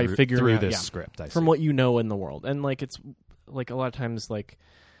motivations by figuring through out, this script. From what you know in the world, and like it's like a lot of times like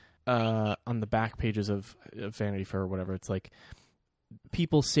on the back pages of Vanity Fair or whatever, it's like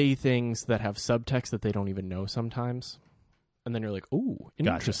people say things that have subtext that they don't even know sometimes. And then you're like, "Ooh,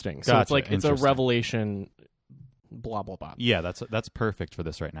 interesting." Gotcha. So it's like it's a revelation. Blah blah blah. Yeah, that's perfect for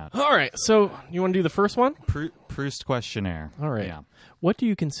this right now. All right, so you want to do the first one? Proust questionnaire. All right. Yeah. What do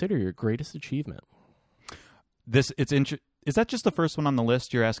you consider your greatest achievement? Is that just the first one on the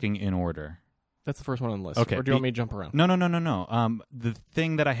list? You're asking in order. That's the first one on the list. Okay. Or do you want me to jump around? No. The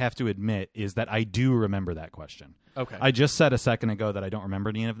thing that I have to admit is that I do remember that question. Okay. I just said a second ago that I don't remember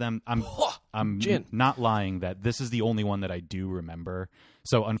any of them. I'm Gin. not lying that this is the only one that I do remember.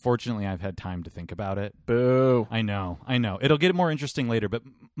 So unfortunately, I've had time to think about it. Boo. I know. It'll get more interesting later. But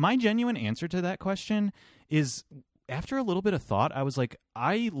my genuine answer to that question is, after a little bit of thought, I was like,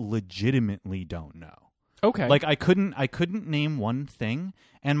 I legitimately don't know. Okay. Like I couldn't name one thing,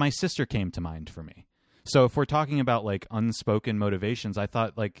 and my sister came to mind for me. So if we're talking about like unspoken motivations, I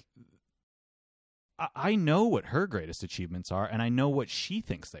thought like I know what her greatest achievements are, and I know what she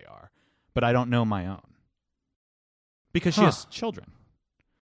thinks they are, but I don't know my own. Because she has children.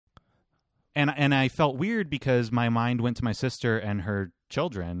 And I felt weird because my mind went to my sister and her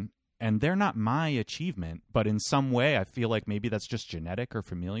children, and they're not my achievement, but in some way I feel like maybe that's just genetic or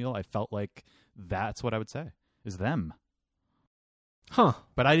familial. I felt like that's what I would say, is them. Huh.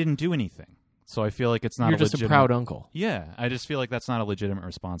 But I didn't do anything. So I feel like it's not You're just a proud uncle. Yeah, I just feel like that's not a legitimate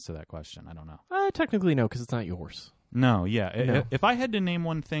response to that question. I don't know. Technically no, because it's not yours. No, yeah. No. If I had to name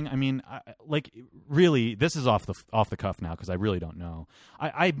one thing, I mean, really, this is off the cuff now because I really don't know.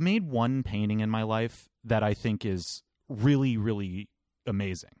 I made one painting in my life that I think is really, really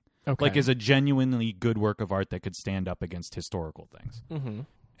amazing. Okay. Like, is a genuinely good work of art that could stand up against historical things. Mm-hmm.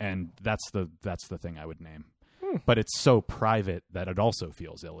 And that's the thing I would name. But it's so private that it also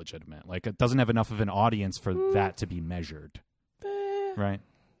feels illegitimate. Like, it doesn't have enough of an audience for that to be measured. Right?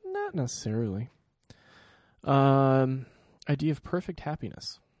 Not necessarily. Idea of perfect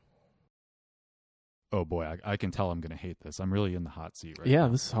happiness. Oh boy, I can tell I'm going to hate this. I'm really in the hot seat right now. Yeah,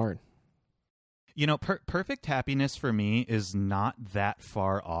 this is hard. You know, perfect happiness for me is not that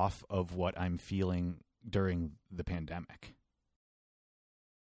far off of what I'm feeling during the pandemic.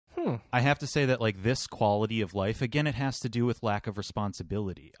 I have to say that, like, this quality of life, again, it has to do with lack of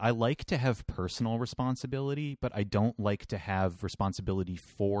responsibility. I like to have personal responsibility, but I don't like to have responsibility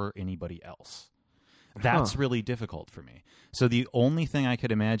for anybody else. That's really difficult for me. So the only thing I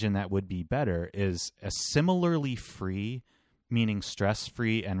could imagine that would be better is a similarly free, meaning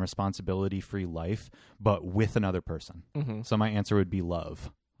stress-free and responsibility-free life, but with another person. Mm-hmm. So my answer would be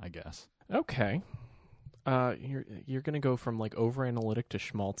love, I guess. Okay. You're going to go from like over analytic to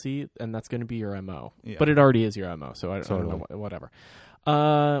schmaltzy, and that's going to be your MO. Yeah. But it already is your MO, so I don't know, whatever.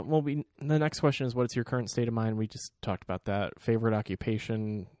 The next question is, what's your current state of mind? We just talked about that. Favorite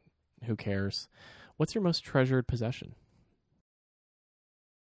occupation? Who cares? What's your most treasured possession?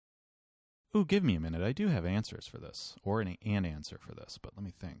 Ooh, give me a minute. I do have answers for this, or an answer for this, but let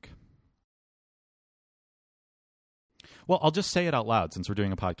me think. Well, I'll just say it out loud since we're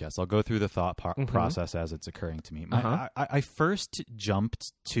doing a podcast. I'll go through the thought process as it's occurring to me. I first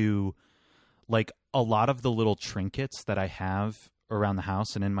jumped to like a lot of the little trinkets that I have around the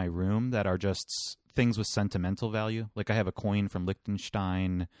house and in my room that are just things with sentimental value. Like I have a coin from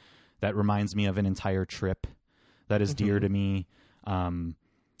Liechtenstein that reminds me of an entire trip that is dear to me. I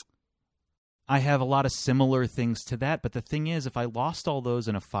have a lot of similar things to that, but the thing is, if I lost all those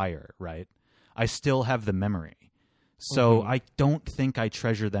in a fire, right, I still have the memory. So I don't think I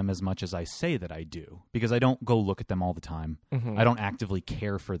treasure them as much as I say that I do, because I don't go look at them all the time. I don't actively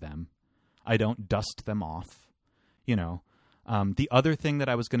care for them. I don't dust them off, you know. The other thing that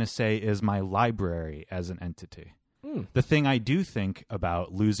I was going to say is my library as an entity. The thing I do think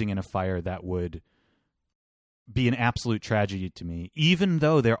about losing in a fire that would be an absolute tragedy to me, even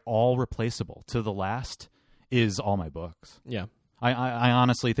though they're all replaceable to the last, is all my books. Yeah. I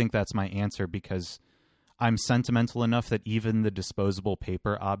honestly think that's my answer, because I'm sentimental enough that even the disposable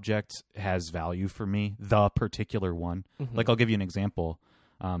paper object has value for me, the particular one. Like, I'll give you an example.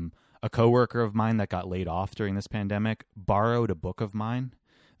 A coworker of mine that got laid off during this pandemic borrowed a book of mine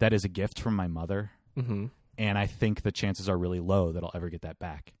that is a gift from my mother. And I think the chances are really low that I'll ever get that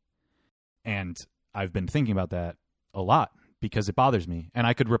back. And I've been thinking about that a lot because it bothers me. And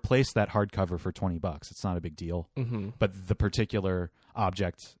I could replace that hardcover for $20. It's not a big deal. But the particular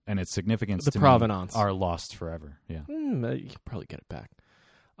object and its significance The to provenance. me are lost forever. Yeah. You could probably get it back.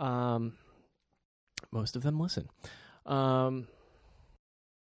 Most of them listen.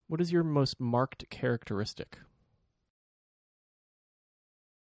 What is your most marked characteristic?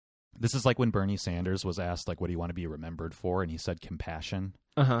 This is like when Bernie Sanders was asked, like, what do you want to be remembered for? And he said compassion.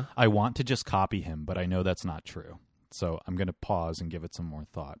 Uh-huh. I want to just copy him, but I know that's not true. So I'm going to pause and give it some more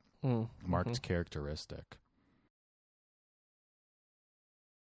thought. Marked characteristic.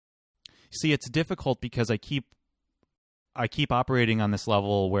 See, it's difficult because I keep operating on this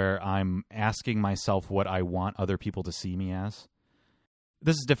level where I'm asking myself what I want other people to see me as.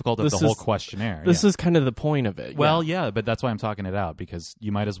 This is difficult of the whole questionnaire. This is kind of the point of it. Well, yeah, but that's why I'm talking it out, because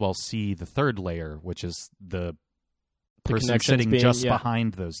you might as well see the third layer, which is the person sitting just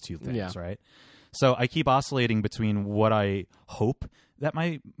behind those two things, right? So I keep oscillating between what I hope that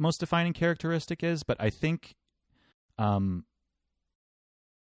my most defining characteristic is, but I think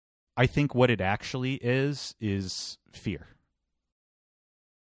what it actually is fear.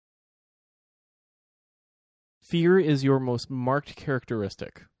 Fear is your most marked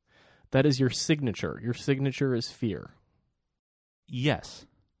characteristic. That is your signature. Your signature is fear. Yes,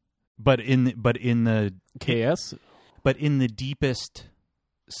 but in the KS. But in the deepest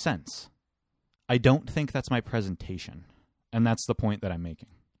sense, I don't think that's my presentation, and that's the point that I'm making.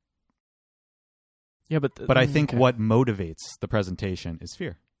 Yeah, but I think what motivates the presentation is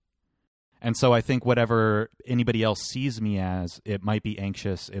fear. And so I think whatever anybody else sees me as, it might be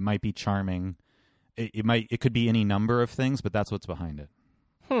anxious, it might be charming, it could be any number of things, but that's what's behind it.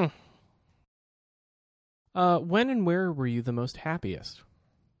 When and where were you the most happiest?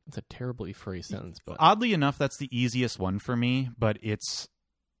 It's a terribly phrased sentence, but oddly enough, that's the easiest one for me, but it's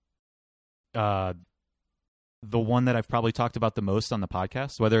the one that I've probably talked about the most on the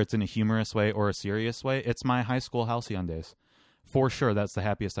podcast, whether it's in a humorous way or a serious way. It's my high school halcyon days. For sure, that's the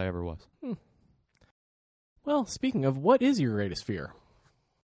happiest I ever was. Well, speaking of, what is your greatest fear?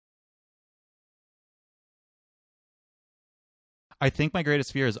 I think my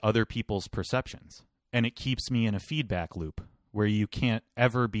greatest fear is other people's perceptions, and it keeps me in a feedback loop where you can't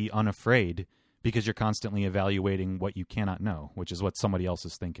ever be unafraid because you're constantly evaluating what you cannot know, which is what somebody else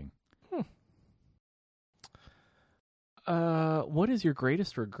is thinking. What is your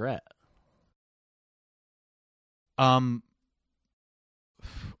greatest regret? Oh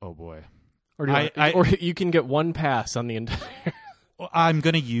boy. Or you can get one pass on the entire... I'm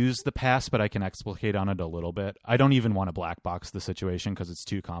going to use the pass, but I can explicate on it a little bit. I don't even want to black box the situation because it's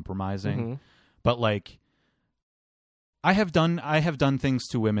too compromising. But like, I have done things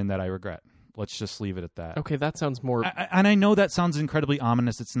to women that I regret. Let's just leave it at that. Okay, that sounds more... And I know that sounds incredibly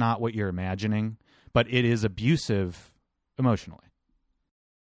ominous. It's not what you're imagining, but it is abusive emotionally.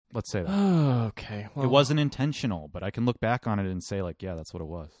 Let's say that. Okay. Well, it wasn't intentional, but I can look back on it and say, like, yeah, that's what it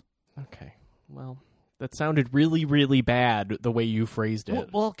was. Okay. Well, that sounded really, really bad the way you phrased it.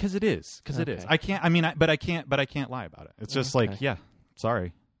 Well, because it is. Because it is. I can't lie about it. It's just like, yeah,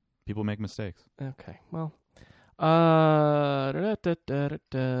 sorry. People make mistakes. Okay. Well,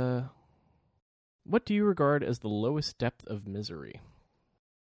 what do you regard as the lowest depth of misery?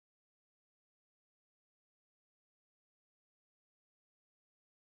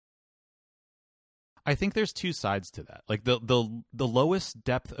 I think there's two sides to that. Like the lowest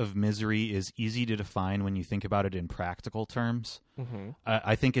depth of misery is easy to define when you think about it in practical terms.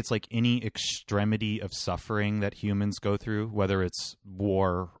 I think it's like any extremity of suffering that humans go through, whether it's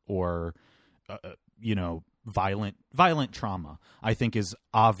war or violent trauma, I think is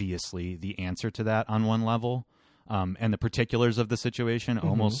obviously the answer to that on one level. And the particulars of the situation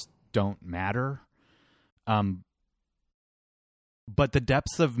almost don't matter. But the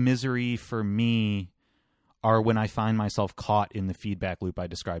depths of misery for me are when I find myself caught in the feedback loop I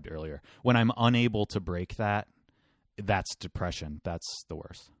described earlier. When I'm unable to break that, that's depression. That's the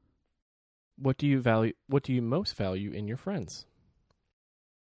worst. What do you value? What do you most value in your friends?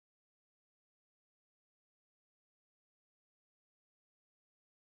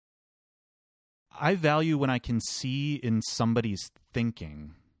 I value when I can see in somebody's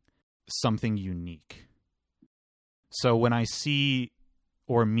thinking something unique. So when I see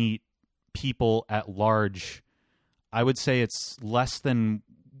or meet people at large, I would say it's less than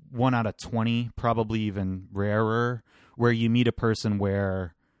 1 out of 20, probably even rarer, where you meet a person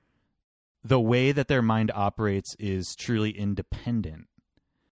where the way that their mind operates is truly independent.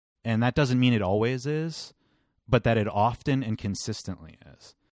 And that doesn't mean it always is, but that it often and consistently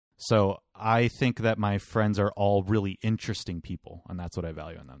is. So I think that my friends are all really interesting people, and that's what I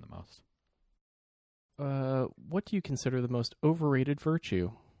value in them the most. What do you consider the most overrated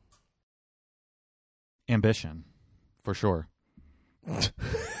virtue? Ambition, for sure.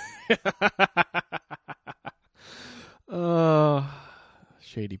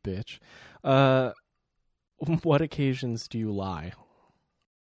 Shady bitch. What occasions do you lie?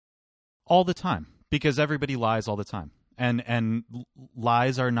 All the time, because everybody lies all the time. And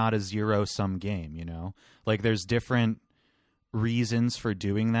lies are not a zero-sum game, you know? Like, there's different reasons for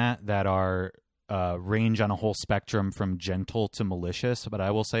doing that are range on a whole spectrum from gentle to malicious. But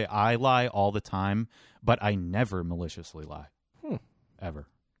I will say I lie all the time, but I never maliciously lie. Ever.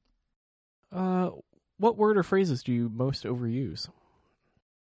 What word or phrases do you most overuse?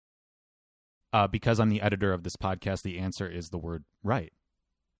 Because I'm the editor of this podcast, the answer is the word right.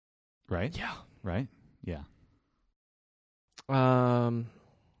 Right? Yeah. Right? Yeah.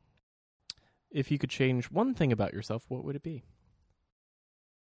 If you could change one thing about yourself, what would it be?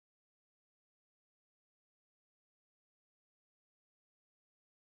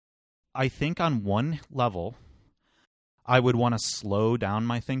 I think on one level, I would want to slow down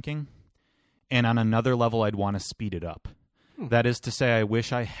my thinking, and on another level, I'd want to speed it up. That is to say, I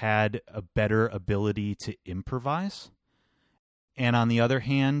wish I had a better ability to improvise, and on the other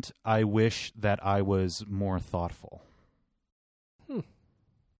hand, I wish that I was more thoughtful.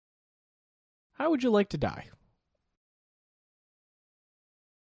 How would you like to die?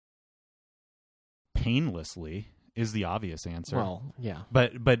 Painlessly is the obvious answer. Well, yeah.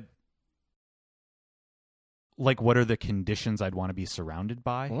 But like, what are the conditions I'd want to be surrounded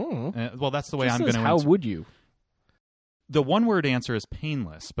by? Well, that's the way I'm going to answer. How would you? The one-word answer is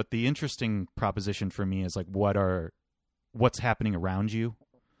painless, but the interesting proposition for me is like, what's happening around you?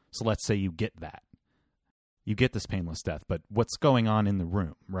 So let's say you get that. You get this painless death, but what's going on in the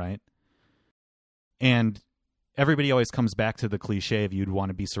room, right? And everybody always comes back to the cliche of you'd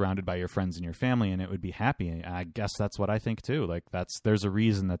want to be surrounded by your friends and your family and it would be happy. And I guess that's what I think too. Like, there's a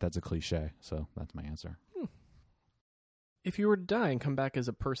reason that's a cliche. So that's my answer. If you were to die and come back as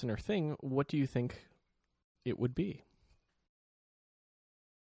a person or thing, what do you think it would be?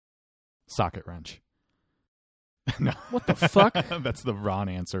 Socket wrench. No. What the fuck? That's the Ron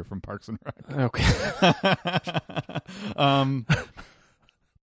answer from Parks and Rec. Okay.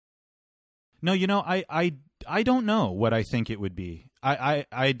 No, you know, I don't know what I think it would be.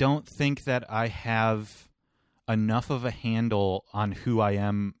 I don't think that I have enough of a handle on who I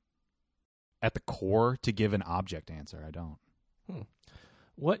am at the core to give an object answer. I don't.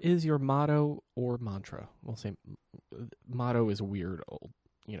 What is your motto or mantra? We'll say motto is a weird old,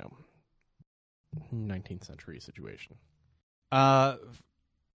 19th century situation. For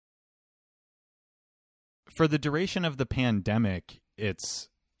the duration of the pandemic,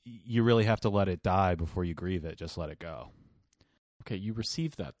 you really have to let it die before you grieve it. Just let it go. Okay, you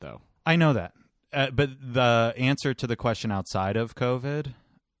received that, though. I know that. But the answer to the question outside of COVID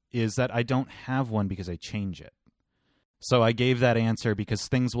is that I don't have one because I change it. So I gave that answer because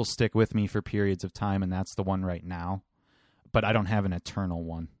things will stick with me for periods of time, and that's the one right now. But I don't have an eternal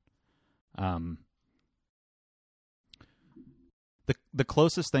one. The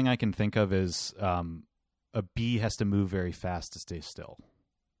closest thing I can think of is a bee has to move very fast to stay still.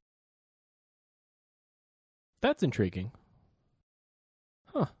 That's intriguing.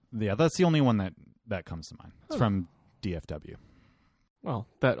 Huh. Yeah, that's the only one that comes to mind. It's from DFW. Well,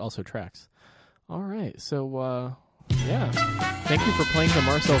 that also tracks. All right. So, yeah. Thank you for playing the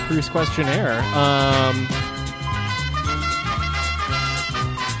Marcel Proust questionnaire.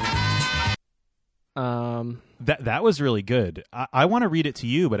 That was really good. I want to read it to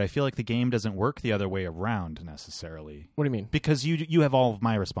you, but I feel like the game doesn't work the other way around necessarily. What do you mean? Because you have all of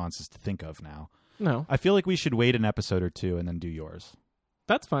my responses to think of now. No. I feel like we should wait an episode or two and then do yours.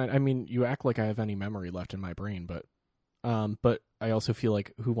 That's fine. I mean, you act like I have any memory left in my brain, but I also feel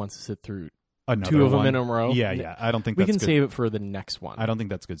like who wants to sit through Another two of them one. in a row? Yeah. I don't think we that's can good. save it for the next one. I don't think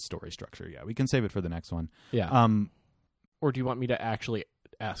that's good story structure. Yeah, we can save it for the next one. Yeah. Or do you want me to actually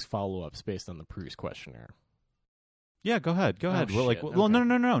ask follow-ups based on the Proust questionnaire? Yeah, go ahead. Go ahead. Well, shit. well, Okay.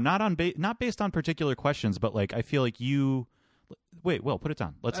 no, not based on particular questions, but like I feel like you. Wait, Will, put it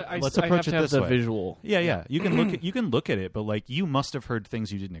down. Let's I approach have it to have this the way. visual. Yeah. You can look at it, but like you must have heard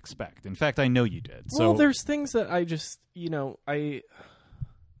things you didn't expect. In fact, I know you did. Well, So there's things that I just, the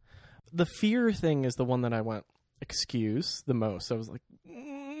fear thing is the one that I went excuse the most. I was like,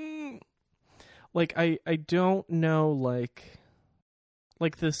 like I don't know, like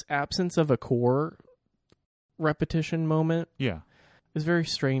this absence of a core repetition moment yeah. is very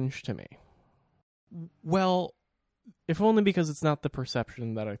strange to me. Well, If only because it's not the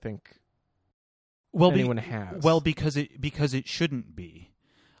perception that I think well, anyone has. Well, because it shouldn't be.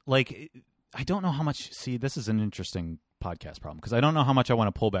 Like, I don't know how much. See, this is an interesting podcast problem because I don't know how much I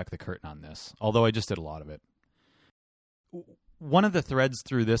want to pull back the curtain on this. Although I just did a lot of it. One of the threads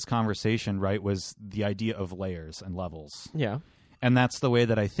through this conversation, right, was the idea of layers and levels. Yeah. And that's the way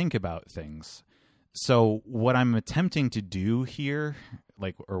that I think about things. So what I'm attempting to do here,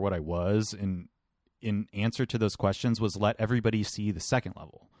 or what I was in answer to those questions, was let everybody see the second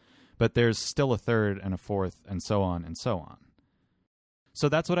level. But there's still a third and a fourth and so on and so on. So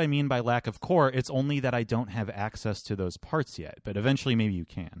that's what I mean by lack of core. It's only that I don't have access to those parts yet. But eventually maybe you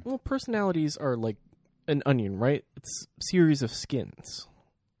can. Well, personalities are like an onion, right? It's a series of skins.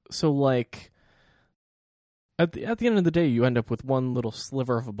 So, like, at the end of the day, you end up with one little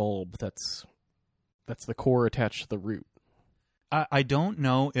sliver of a bulb that's the core attached to the root. I don't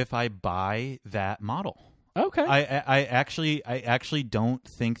know if I buy that model. Okay. I actually don't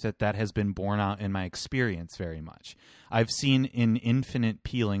think that has been borne out in my experience very much. I've seen an infinite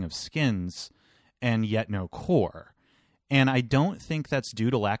peeling of skins and yet no core. And I don't think that's due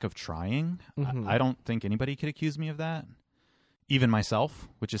to lack of trying. Mhm. I don't think anybody could accuse me of that. Even myself,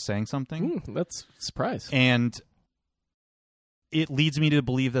 which is saying something. That's a surprise. And it leads me to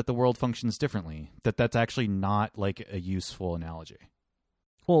believe that the world functions differently. That's actually not like a useful analogy.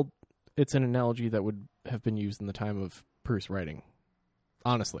 Well, it's an analogy that would have been used in the time of Proust writing.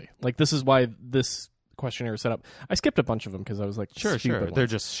 Honestly. Like, this is why this questionnaire is set up. I skipped a bunch of them because I was like, Sure. stupid ones. They're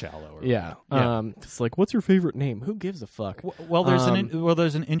just shallow. Yeah. Yeah. It's like, what's your favorite name? Who gives a fuck? Well, there's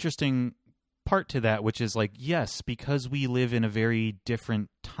an interesting part to that, which is like, yes, because we live in a very different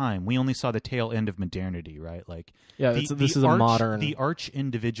time. We only saw the tail end of modernity, right? Like, Yeah, this is a modern. The arch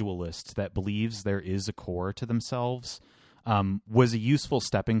individualist that believes there is a core to themselves was a useful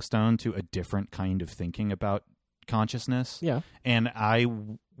stepping stone to a different kind of thinking about consciousness. Yeah. And I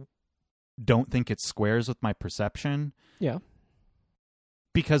don't think it squares with my perception. Yeah.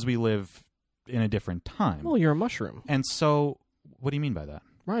 Because we live in a different time. Well, you're a mushroom. And so, what do you mean by that?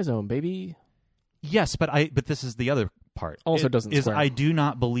 Rhizome, baby. Yes, but this is the other part. Also doesn't square. I do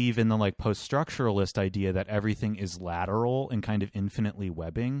not believe in the like post-structuralist idea that everything is lateral and kind of infinitely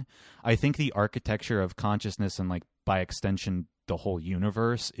webbing. I think the architecture of consciousness and like by extension the whole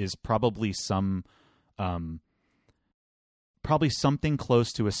universe is probably something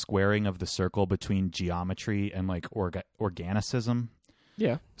close to a squaring of the circle between geometry and like organicism.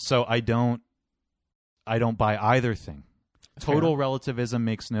 Yeah. So I don't buy either thing. Total relativism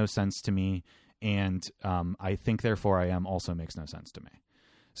makes no sense to me, and I think therefore I am also makes no sense to me.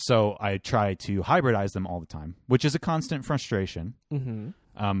 So I try to hybridize them all the time, which is a constant frustration.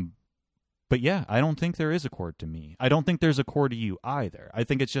 Mm-hmm. But yeah, I don't think there is a core to me. I don't think there's a core to you either. I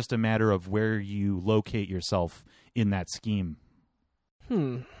think it's just a matter of where you locate yourself in that scheme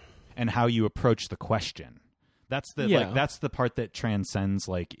and how you approach the question. That's the part that transcends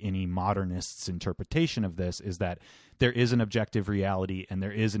like any modernist's interpretation of this, is that there is an objective reality and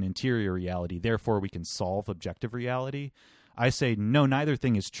there is an interior reality. Therefore, we can solve objective reality. I say, no, neither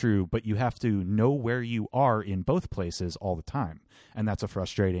thing is true, but you have to know where you are in both places all the time. And that's a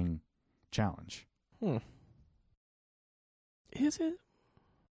frustrating challenge. Is it?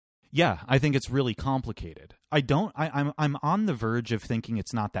 Yeah, I think it's really complicated. I'm on the verge of thinking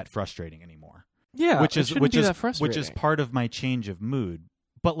it's not that frustrating anymore. Yeah, which is that frustrating. which is part of my change of mood.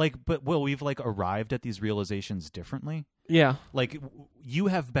 But we've like arrived at these realizations differently. Yeah. Like you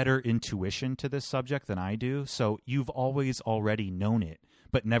have better intuition to this subject than I do, so you've always already known it,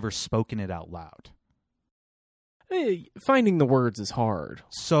 but never spoken it out loud. Finding the words is hard.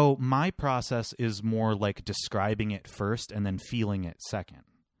 So my process is more like describing it first and then feeling it second.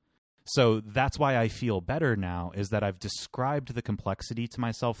 So that's why I feel better now, is that I've described the complexity to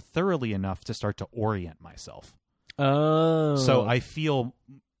myself thoroughly enough to start to orient myself. Oh. So I feel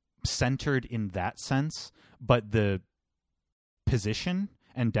centered in that sense, but the position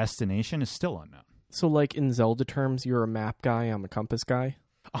and destination is still unknown. So like in Zelda terms, you're a map guy, I'm a compass guy?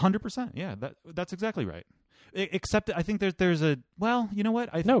 100%. Yeah, that's exactly right. Except I think there's a, well, you know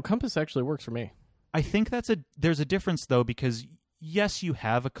what? No, compass actually works for me. I think there's a difference though, because yes, you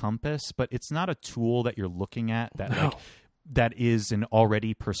have a compass, but it's not a tool that you're looking at that is an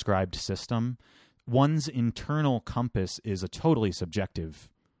already prescribed system. One's internal compass is a totally subjective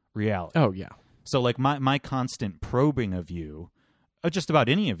reality. Oh, yeah. So like my constant probing of you, just about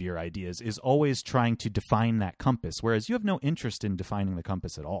any of your ideas, is always trying to define that compass, whereas you have no interest in defining the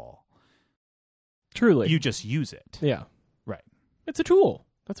compass at all. Truly. You just use it. Yeah. Right. It's a tool.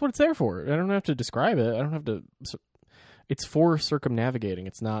 That's what it's there for. I don't have to describe it. I don't have to... It's for circumnavigating.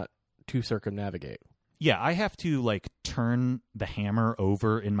 It's not to circumnavigate. Yeah, I have to like turn the hammer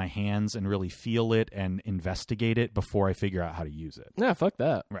over in my hands and really feel it and investigate it before I figure out how to use it. Yeah, fuck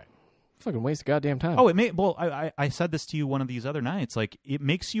that. Right. Fucking waste of goddamn time. Oh, I said this to you one of these other nights. Like, it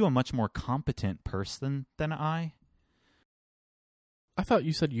makes you a much more competent person than I. I thought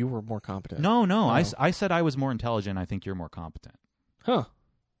you said you were more competent. No. Oh. I said I was more intelligent. I think you're more competent. Huh.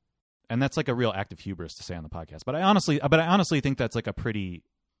 And that's like a real act of hubris to say on the podcast. But I honestly think that's like a pretty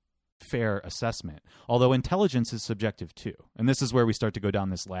fair assessment. Although intelligence is subjective too. And this is where we start to go down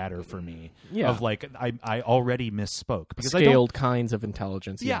this ladder for me of like, I already misspoke. Because Scaled kinds of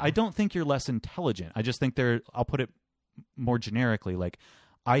intelligence. Yeah, I don't think you're less intelligent. I just think I'll put it more generically. Like,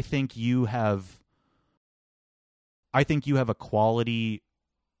 I think you have a quality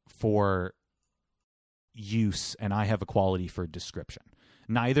for use and I have a quality for description.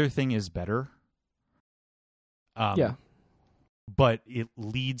 Neither thing is better. Yeah. But it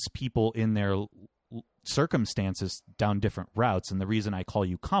leads people in their circumstances down different routes. And the reason I call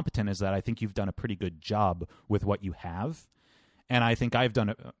you competent is that I think you've done a pretty good job with what you have. And I think I've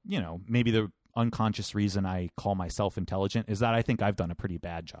done, maybe the unconscious reason I call myself intelligent is that I think I've done a pretty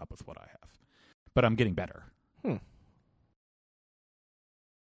bad job with what I have. But I'm getting better.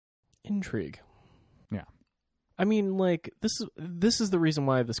 Intrigue. Yeah. I mean, like, this is the reason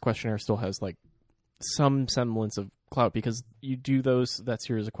why this questionnaire still has, like, some semblance of clout, because you do that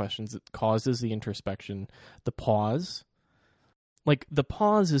series of questions, it causes the introspection, the pause. Like, the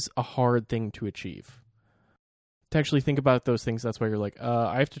pause is a hard thing to achieve. To actually think about those things, that's why you're like,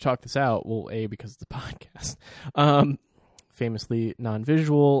 I have to talk this out. Well, A, because it's a podcast. Famously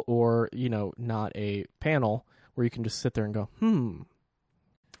non-visual, or, not a panel where you can just sit there and go, and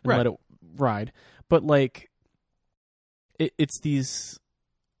let it ride. But, like, it's these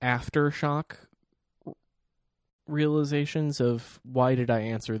aftershock realizations of, why did I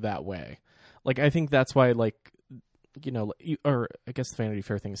answer that way? Like, I think that's why, like, or I guess the Vanity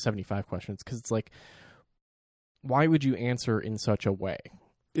Fair thing is 75 questions, because it's like, why would you answer in such a way?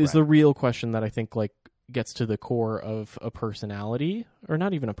 Is the real question that I think, like, gets to the core of a personality, or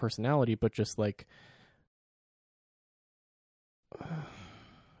not even a personality, but just like,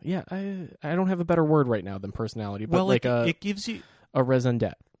 I don't have a better word right now than personality, but it gives you a raison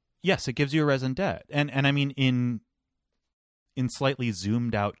d'etre. Yes, it gives you a raison d'etre. And I mean, in slightly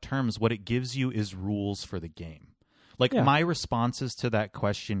zoomed out terms, what it gives you is rules for the game. Like, my responses to that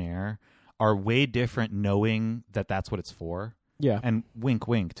questionnaire are way different knowing that that's what it's for. Yeah. And wink,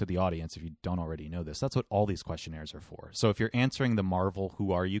 wink to the audience if you don't already know this. That's what all these questionnaires are for. So if you're answering the Marvel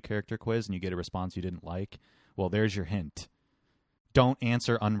Who Are You character quiz and you get a response you didn't like, well, there's your hint. Don't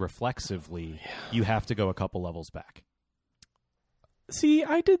answer unreflexively. Yeah. You have to go a couple levels back. See,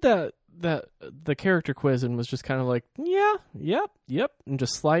 I did the character quiz and was just kind of like, yep, and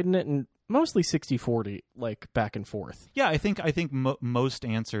just sliding it, and mostly 60-40, like, back and forth. Yeah, I think most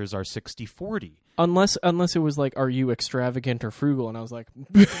answers are 60-40. Unless it was like, are you extravagant or frugal? And I was like,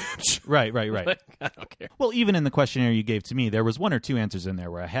 bitch. Right. Like, I don't care. Well, even in the questionnaire you gave to me, there was one or two answers in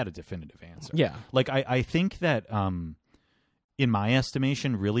there where I had a definitive answer. Yeah. Like, I think that, in my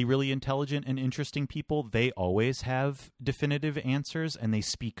estimation, really, really intelligent and interesting people, they always have definitive answers and they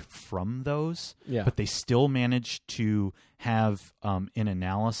speak from those. Yeah. But they still manage to have an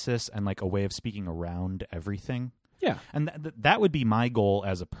analysis and like a way of speaking around everything. Yeah. And that would be my goal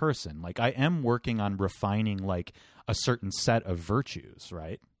as a person. Like, I am working on refining like a certain set of virtues,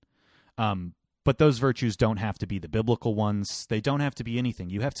 right? But those virtues don't have to be the biblical ones. They don't have to be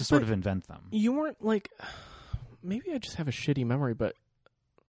anything. You have to sort of invent them. You weren't like... Maybe I just have a shitty memory, but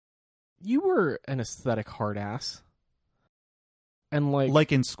you were an aesthetic hard ass. And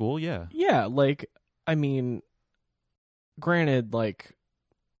like in school, yeah. Yeah, like, I mean, granted, like,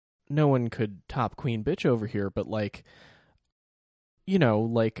 no one could top Queen Bitch over here, but, like, you know,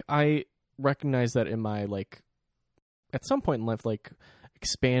 like, I recognize that in my, like, at some point in life, like,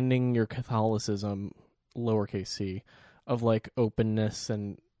 expanding your Catholicism, lowercase c, of, like, openness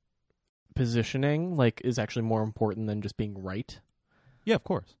and positioning, like, is actually more important than just being right. Yeah, of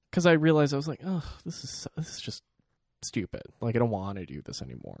course. Because I realized I was like, oh, this is just stupid. Like, I don't want to do this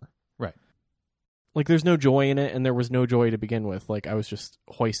anymore. Right. Like, there's no joy in it, and there was no joy to begin with. Like, I was just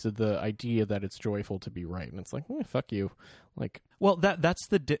hoisted the idea that it's joyful to be right, and it's like, fuck you. Like, well, that's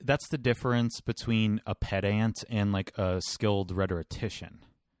the difference between a pedant and like a skilled rhetorician.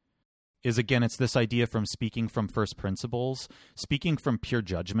 Is again, it's this idea from speaking from first principles, speaking from pure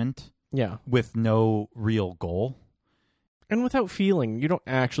judgment, yeah, with no real goal. And without feeling, you don't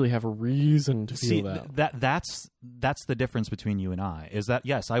actually have a reason to feel that. That's the difference between you and I, is that,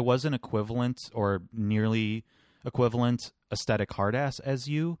 yes, I was an equivalent or nearly equivalent aesthetic hardass as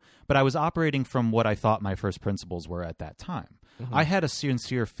you, but I was operating from what I thought my first principles were at that time. Mm-hmm. I had a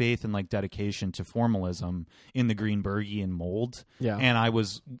sincere faith and like dedication to formalism in the Greenbergian mold, and I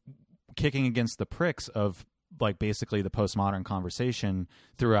was kicking against the pricks of like basically the postmodern conversation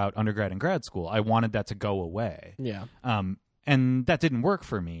throughout undergrad and grad school. I wanted that to go away. Yeah. And that didn't work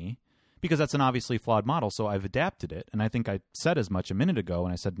for me because that's an obviously flawed model. So I've adapted it. And I think I said as much a minute ago.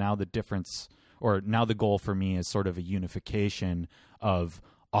 And I said, now the goal for me is sort of a unification of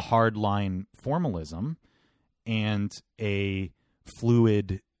a hardline formalism and a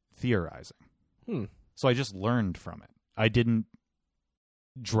fluid theorizing. So I just learned from it. I didn't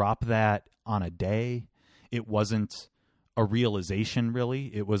drop that on a day. It wasn't a realization,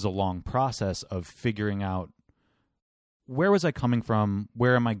 really. It was a long process of figuring out where was I coming from,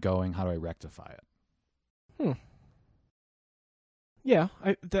 where am I going, how do I rectify it? Yeah,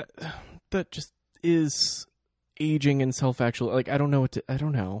 that just is aging and self-actual. Like, I don't know I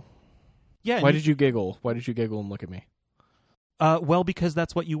don't know. Yeah. Why did you giggle? Why did you giggle and look at me? Well, because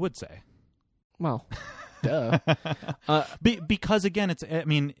that's what you would say. Well, duh. Because again,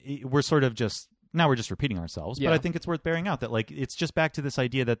 we're sort of just. Now we're just repeating ourselves, but I think it's worth bearing out that like it's just back to this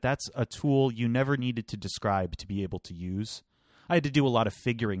idea that that's a tool you never needed to describe to be able to use. I had to do a lot of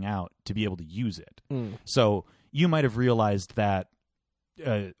figuring out to be able to use it. So you might have realized that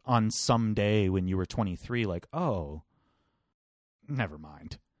on some day when you were 23, like, oh, never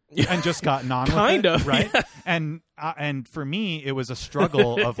mind. And just gotten on kind with it, of, right? Yeah. And for me, it was a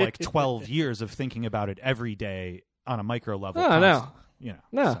struggle of like 12 years of thinking about it every day on a micro level. Oh, no. You know,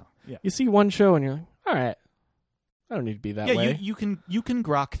 no. So, yeah. You see one show and you're like, all right, I don't need to be that way. You can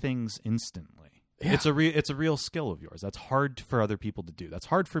grok things instantly. Yeah. It's a real skill of yours. That's hard for other people to do. That's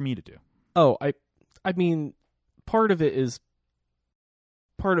hard for me to do. Oh, I mean, part of it is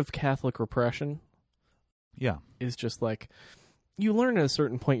part of Catholic repression. Yeah. Is just like, you learn at a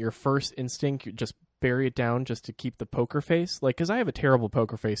certain point your first instinct, you just bury it down just to keep the poker face. Like, because I have a terrible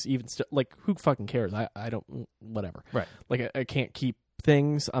poker face. Even like, who fucking cares? I don't, whatever. Right. Like, I can't keep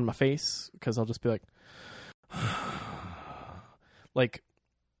things on my face because I'll just be like, like,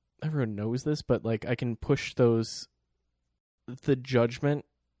 everyone knows this, but like, I can push the judgment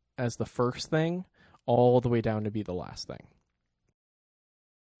as the first thing all the way down to be the last thing.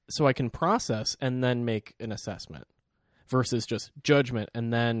 So I can process and then make an assessment versus just judgment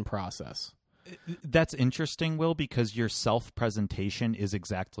and then process. That's interesting, Will, because your self-presentation is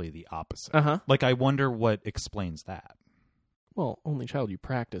exactly the opposite. Uh-huh. Like, I wonder what explains that. Well, only child, you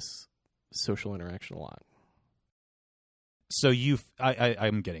practice social interaction a lot. So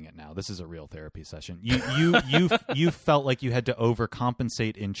I'm getting it now. This is a real therapy session. You felt like you had to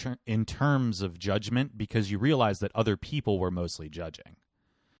overcompensate in terms of judgment because you realized that other people were mostly judging.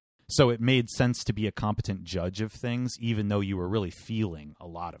 So it made sense to be a competent judge of things, even though you were really feeling a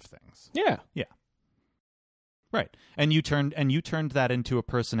lot of things. Yeah. Yeah. Right. And you turned that into a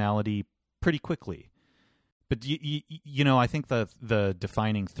personality pretty quickly. But you know, I think the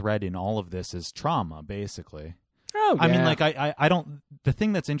defining thread in all of this is trauma, basically. Oh, yeah. I mean, like, I don't. The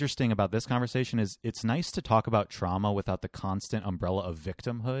thing that's interesting about this conversation is it's nice to talk about trauma without the constant umbrella of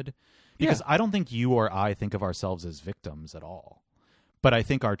victimhood, because I don't think you or I think of ourselves as victims at all. But I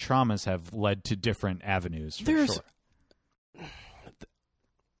think our traumas have led to different avenues. Sure.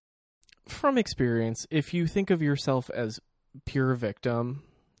 From experience, if you think of yourself as pure victim,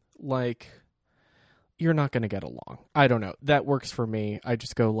 like, you're not going to get along. I don't know. That works for me. I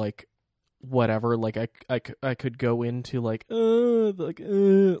just go like, whatever. Like, I could go into like no,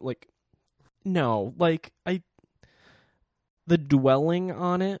 like the dwelling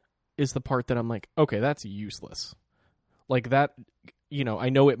on it is the part that I'm like, okay, that's useless. Like that, I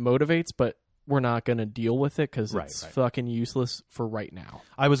know it motivates, but we're not going to deal with it because it's fucking useless for right now.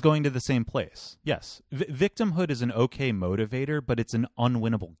 I was going to the same place. Yes. Victimhood is an okay motivator, but it's an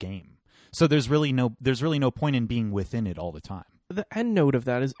unwinnable game. So there's really no point in being within it all the time. The end note of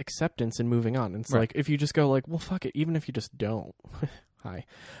that is acceptance and moving on. It's like, if you just go like, well, fuck it, even if you just don't, hi,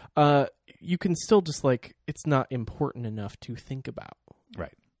 you can still just like, it's not important enough to think about.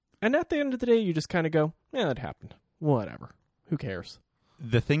 Right. And at the end of the day, you just kind of go, yeah, that happened. Whatever. Who cares?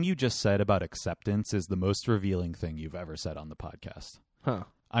 The thing you just said about acceptance is the most revealing thing you've ever said on the podcast. Huh.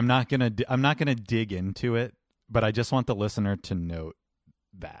 I'm not gonna dig into it, but I just want the listener to note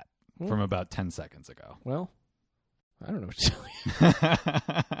that from about 10 seconds ago. Well, I don't know what to tell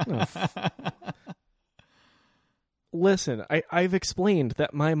you. Listen, I've explained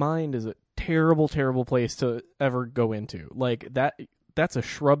that my mind is a terrible, terrible place to ever go into. Like that's a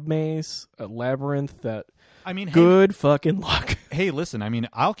shrub maze, a labyrinth that... good fucking luck. Hey, listen,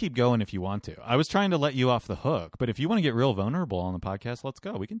 I'll keep going if you want to. I was trying to let you off the hook, but if you want to get real vulnerable on the podcast, let's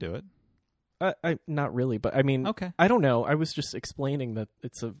go. We can do it. I not really, but okay. I don't know. I was just explaining that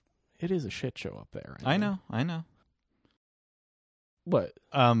it is a shit show up there. I know. What?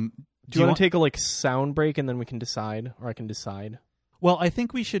 Do you want to take a sound break and then we can decide, or I can decide? Well, I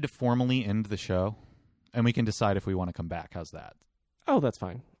think we should formally end the show, and we can decide if we want to come back. How's that? Oh, that's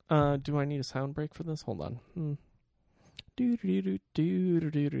fine. Do I need a sound break for this? Hold on.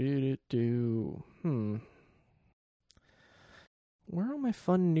 Where are my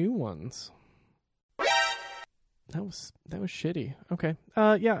fun new ones? That was shitty. Okay.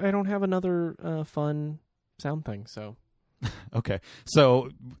 Yeah, I don't have another fun sound thing, so. Okay. So,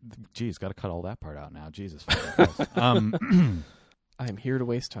 geez, got to cut all that part out now. Jesus. I'm here to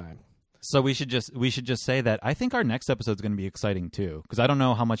waste time. So we should just say that I think our next episode is going to be exciting too, because I don't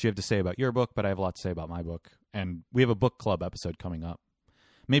know how much you have to say about your book, but I have a lot to say about my book, and we have a book club episode coming up.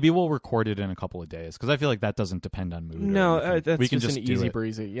 Maybe we'll record it in a couple of days, because I feel like that doesn't depend on mood. No, that's we can just an easy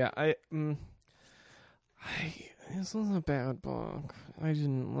breezy. Yeah, this was a bad book. I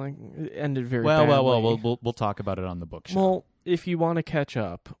didn't like it. Ended very badly. Well. We'll talk about it on the book show. Well, if you want to catch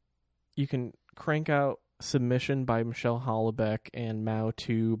up, you can crank out Submission by Michelle Houellebecq and Mao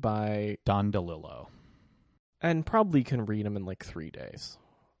 2 by Don DeLillo, and probably can read them in 3 days.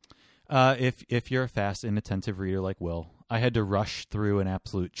 If you're a fast, inattentive reader like Will, I had to rush through an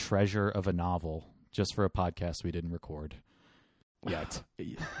absolute treasure of a novel just for a podcast we didn't record yet.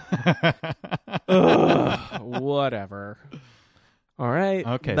 Whatever. All right.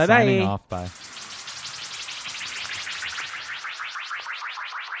 Okay. Bye-bye. Signing off. Bye.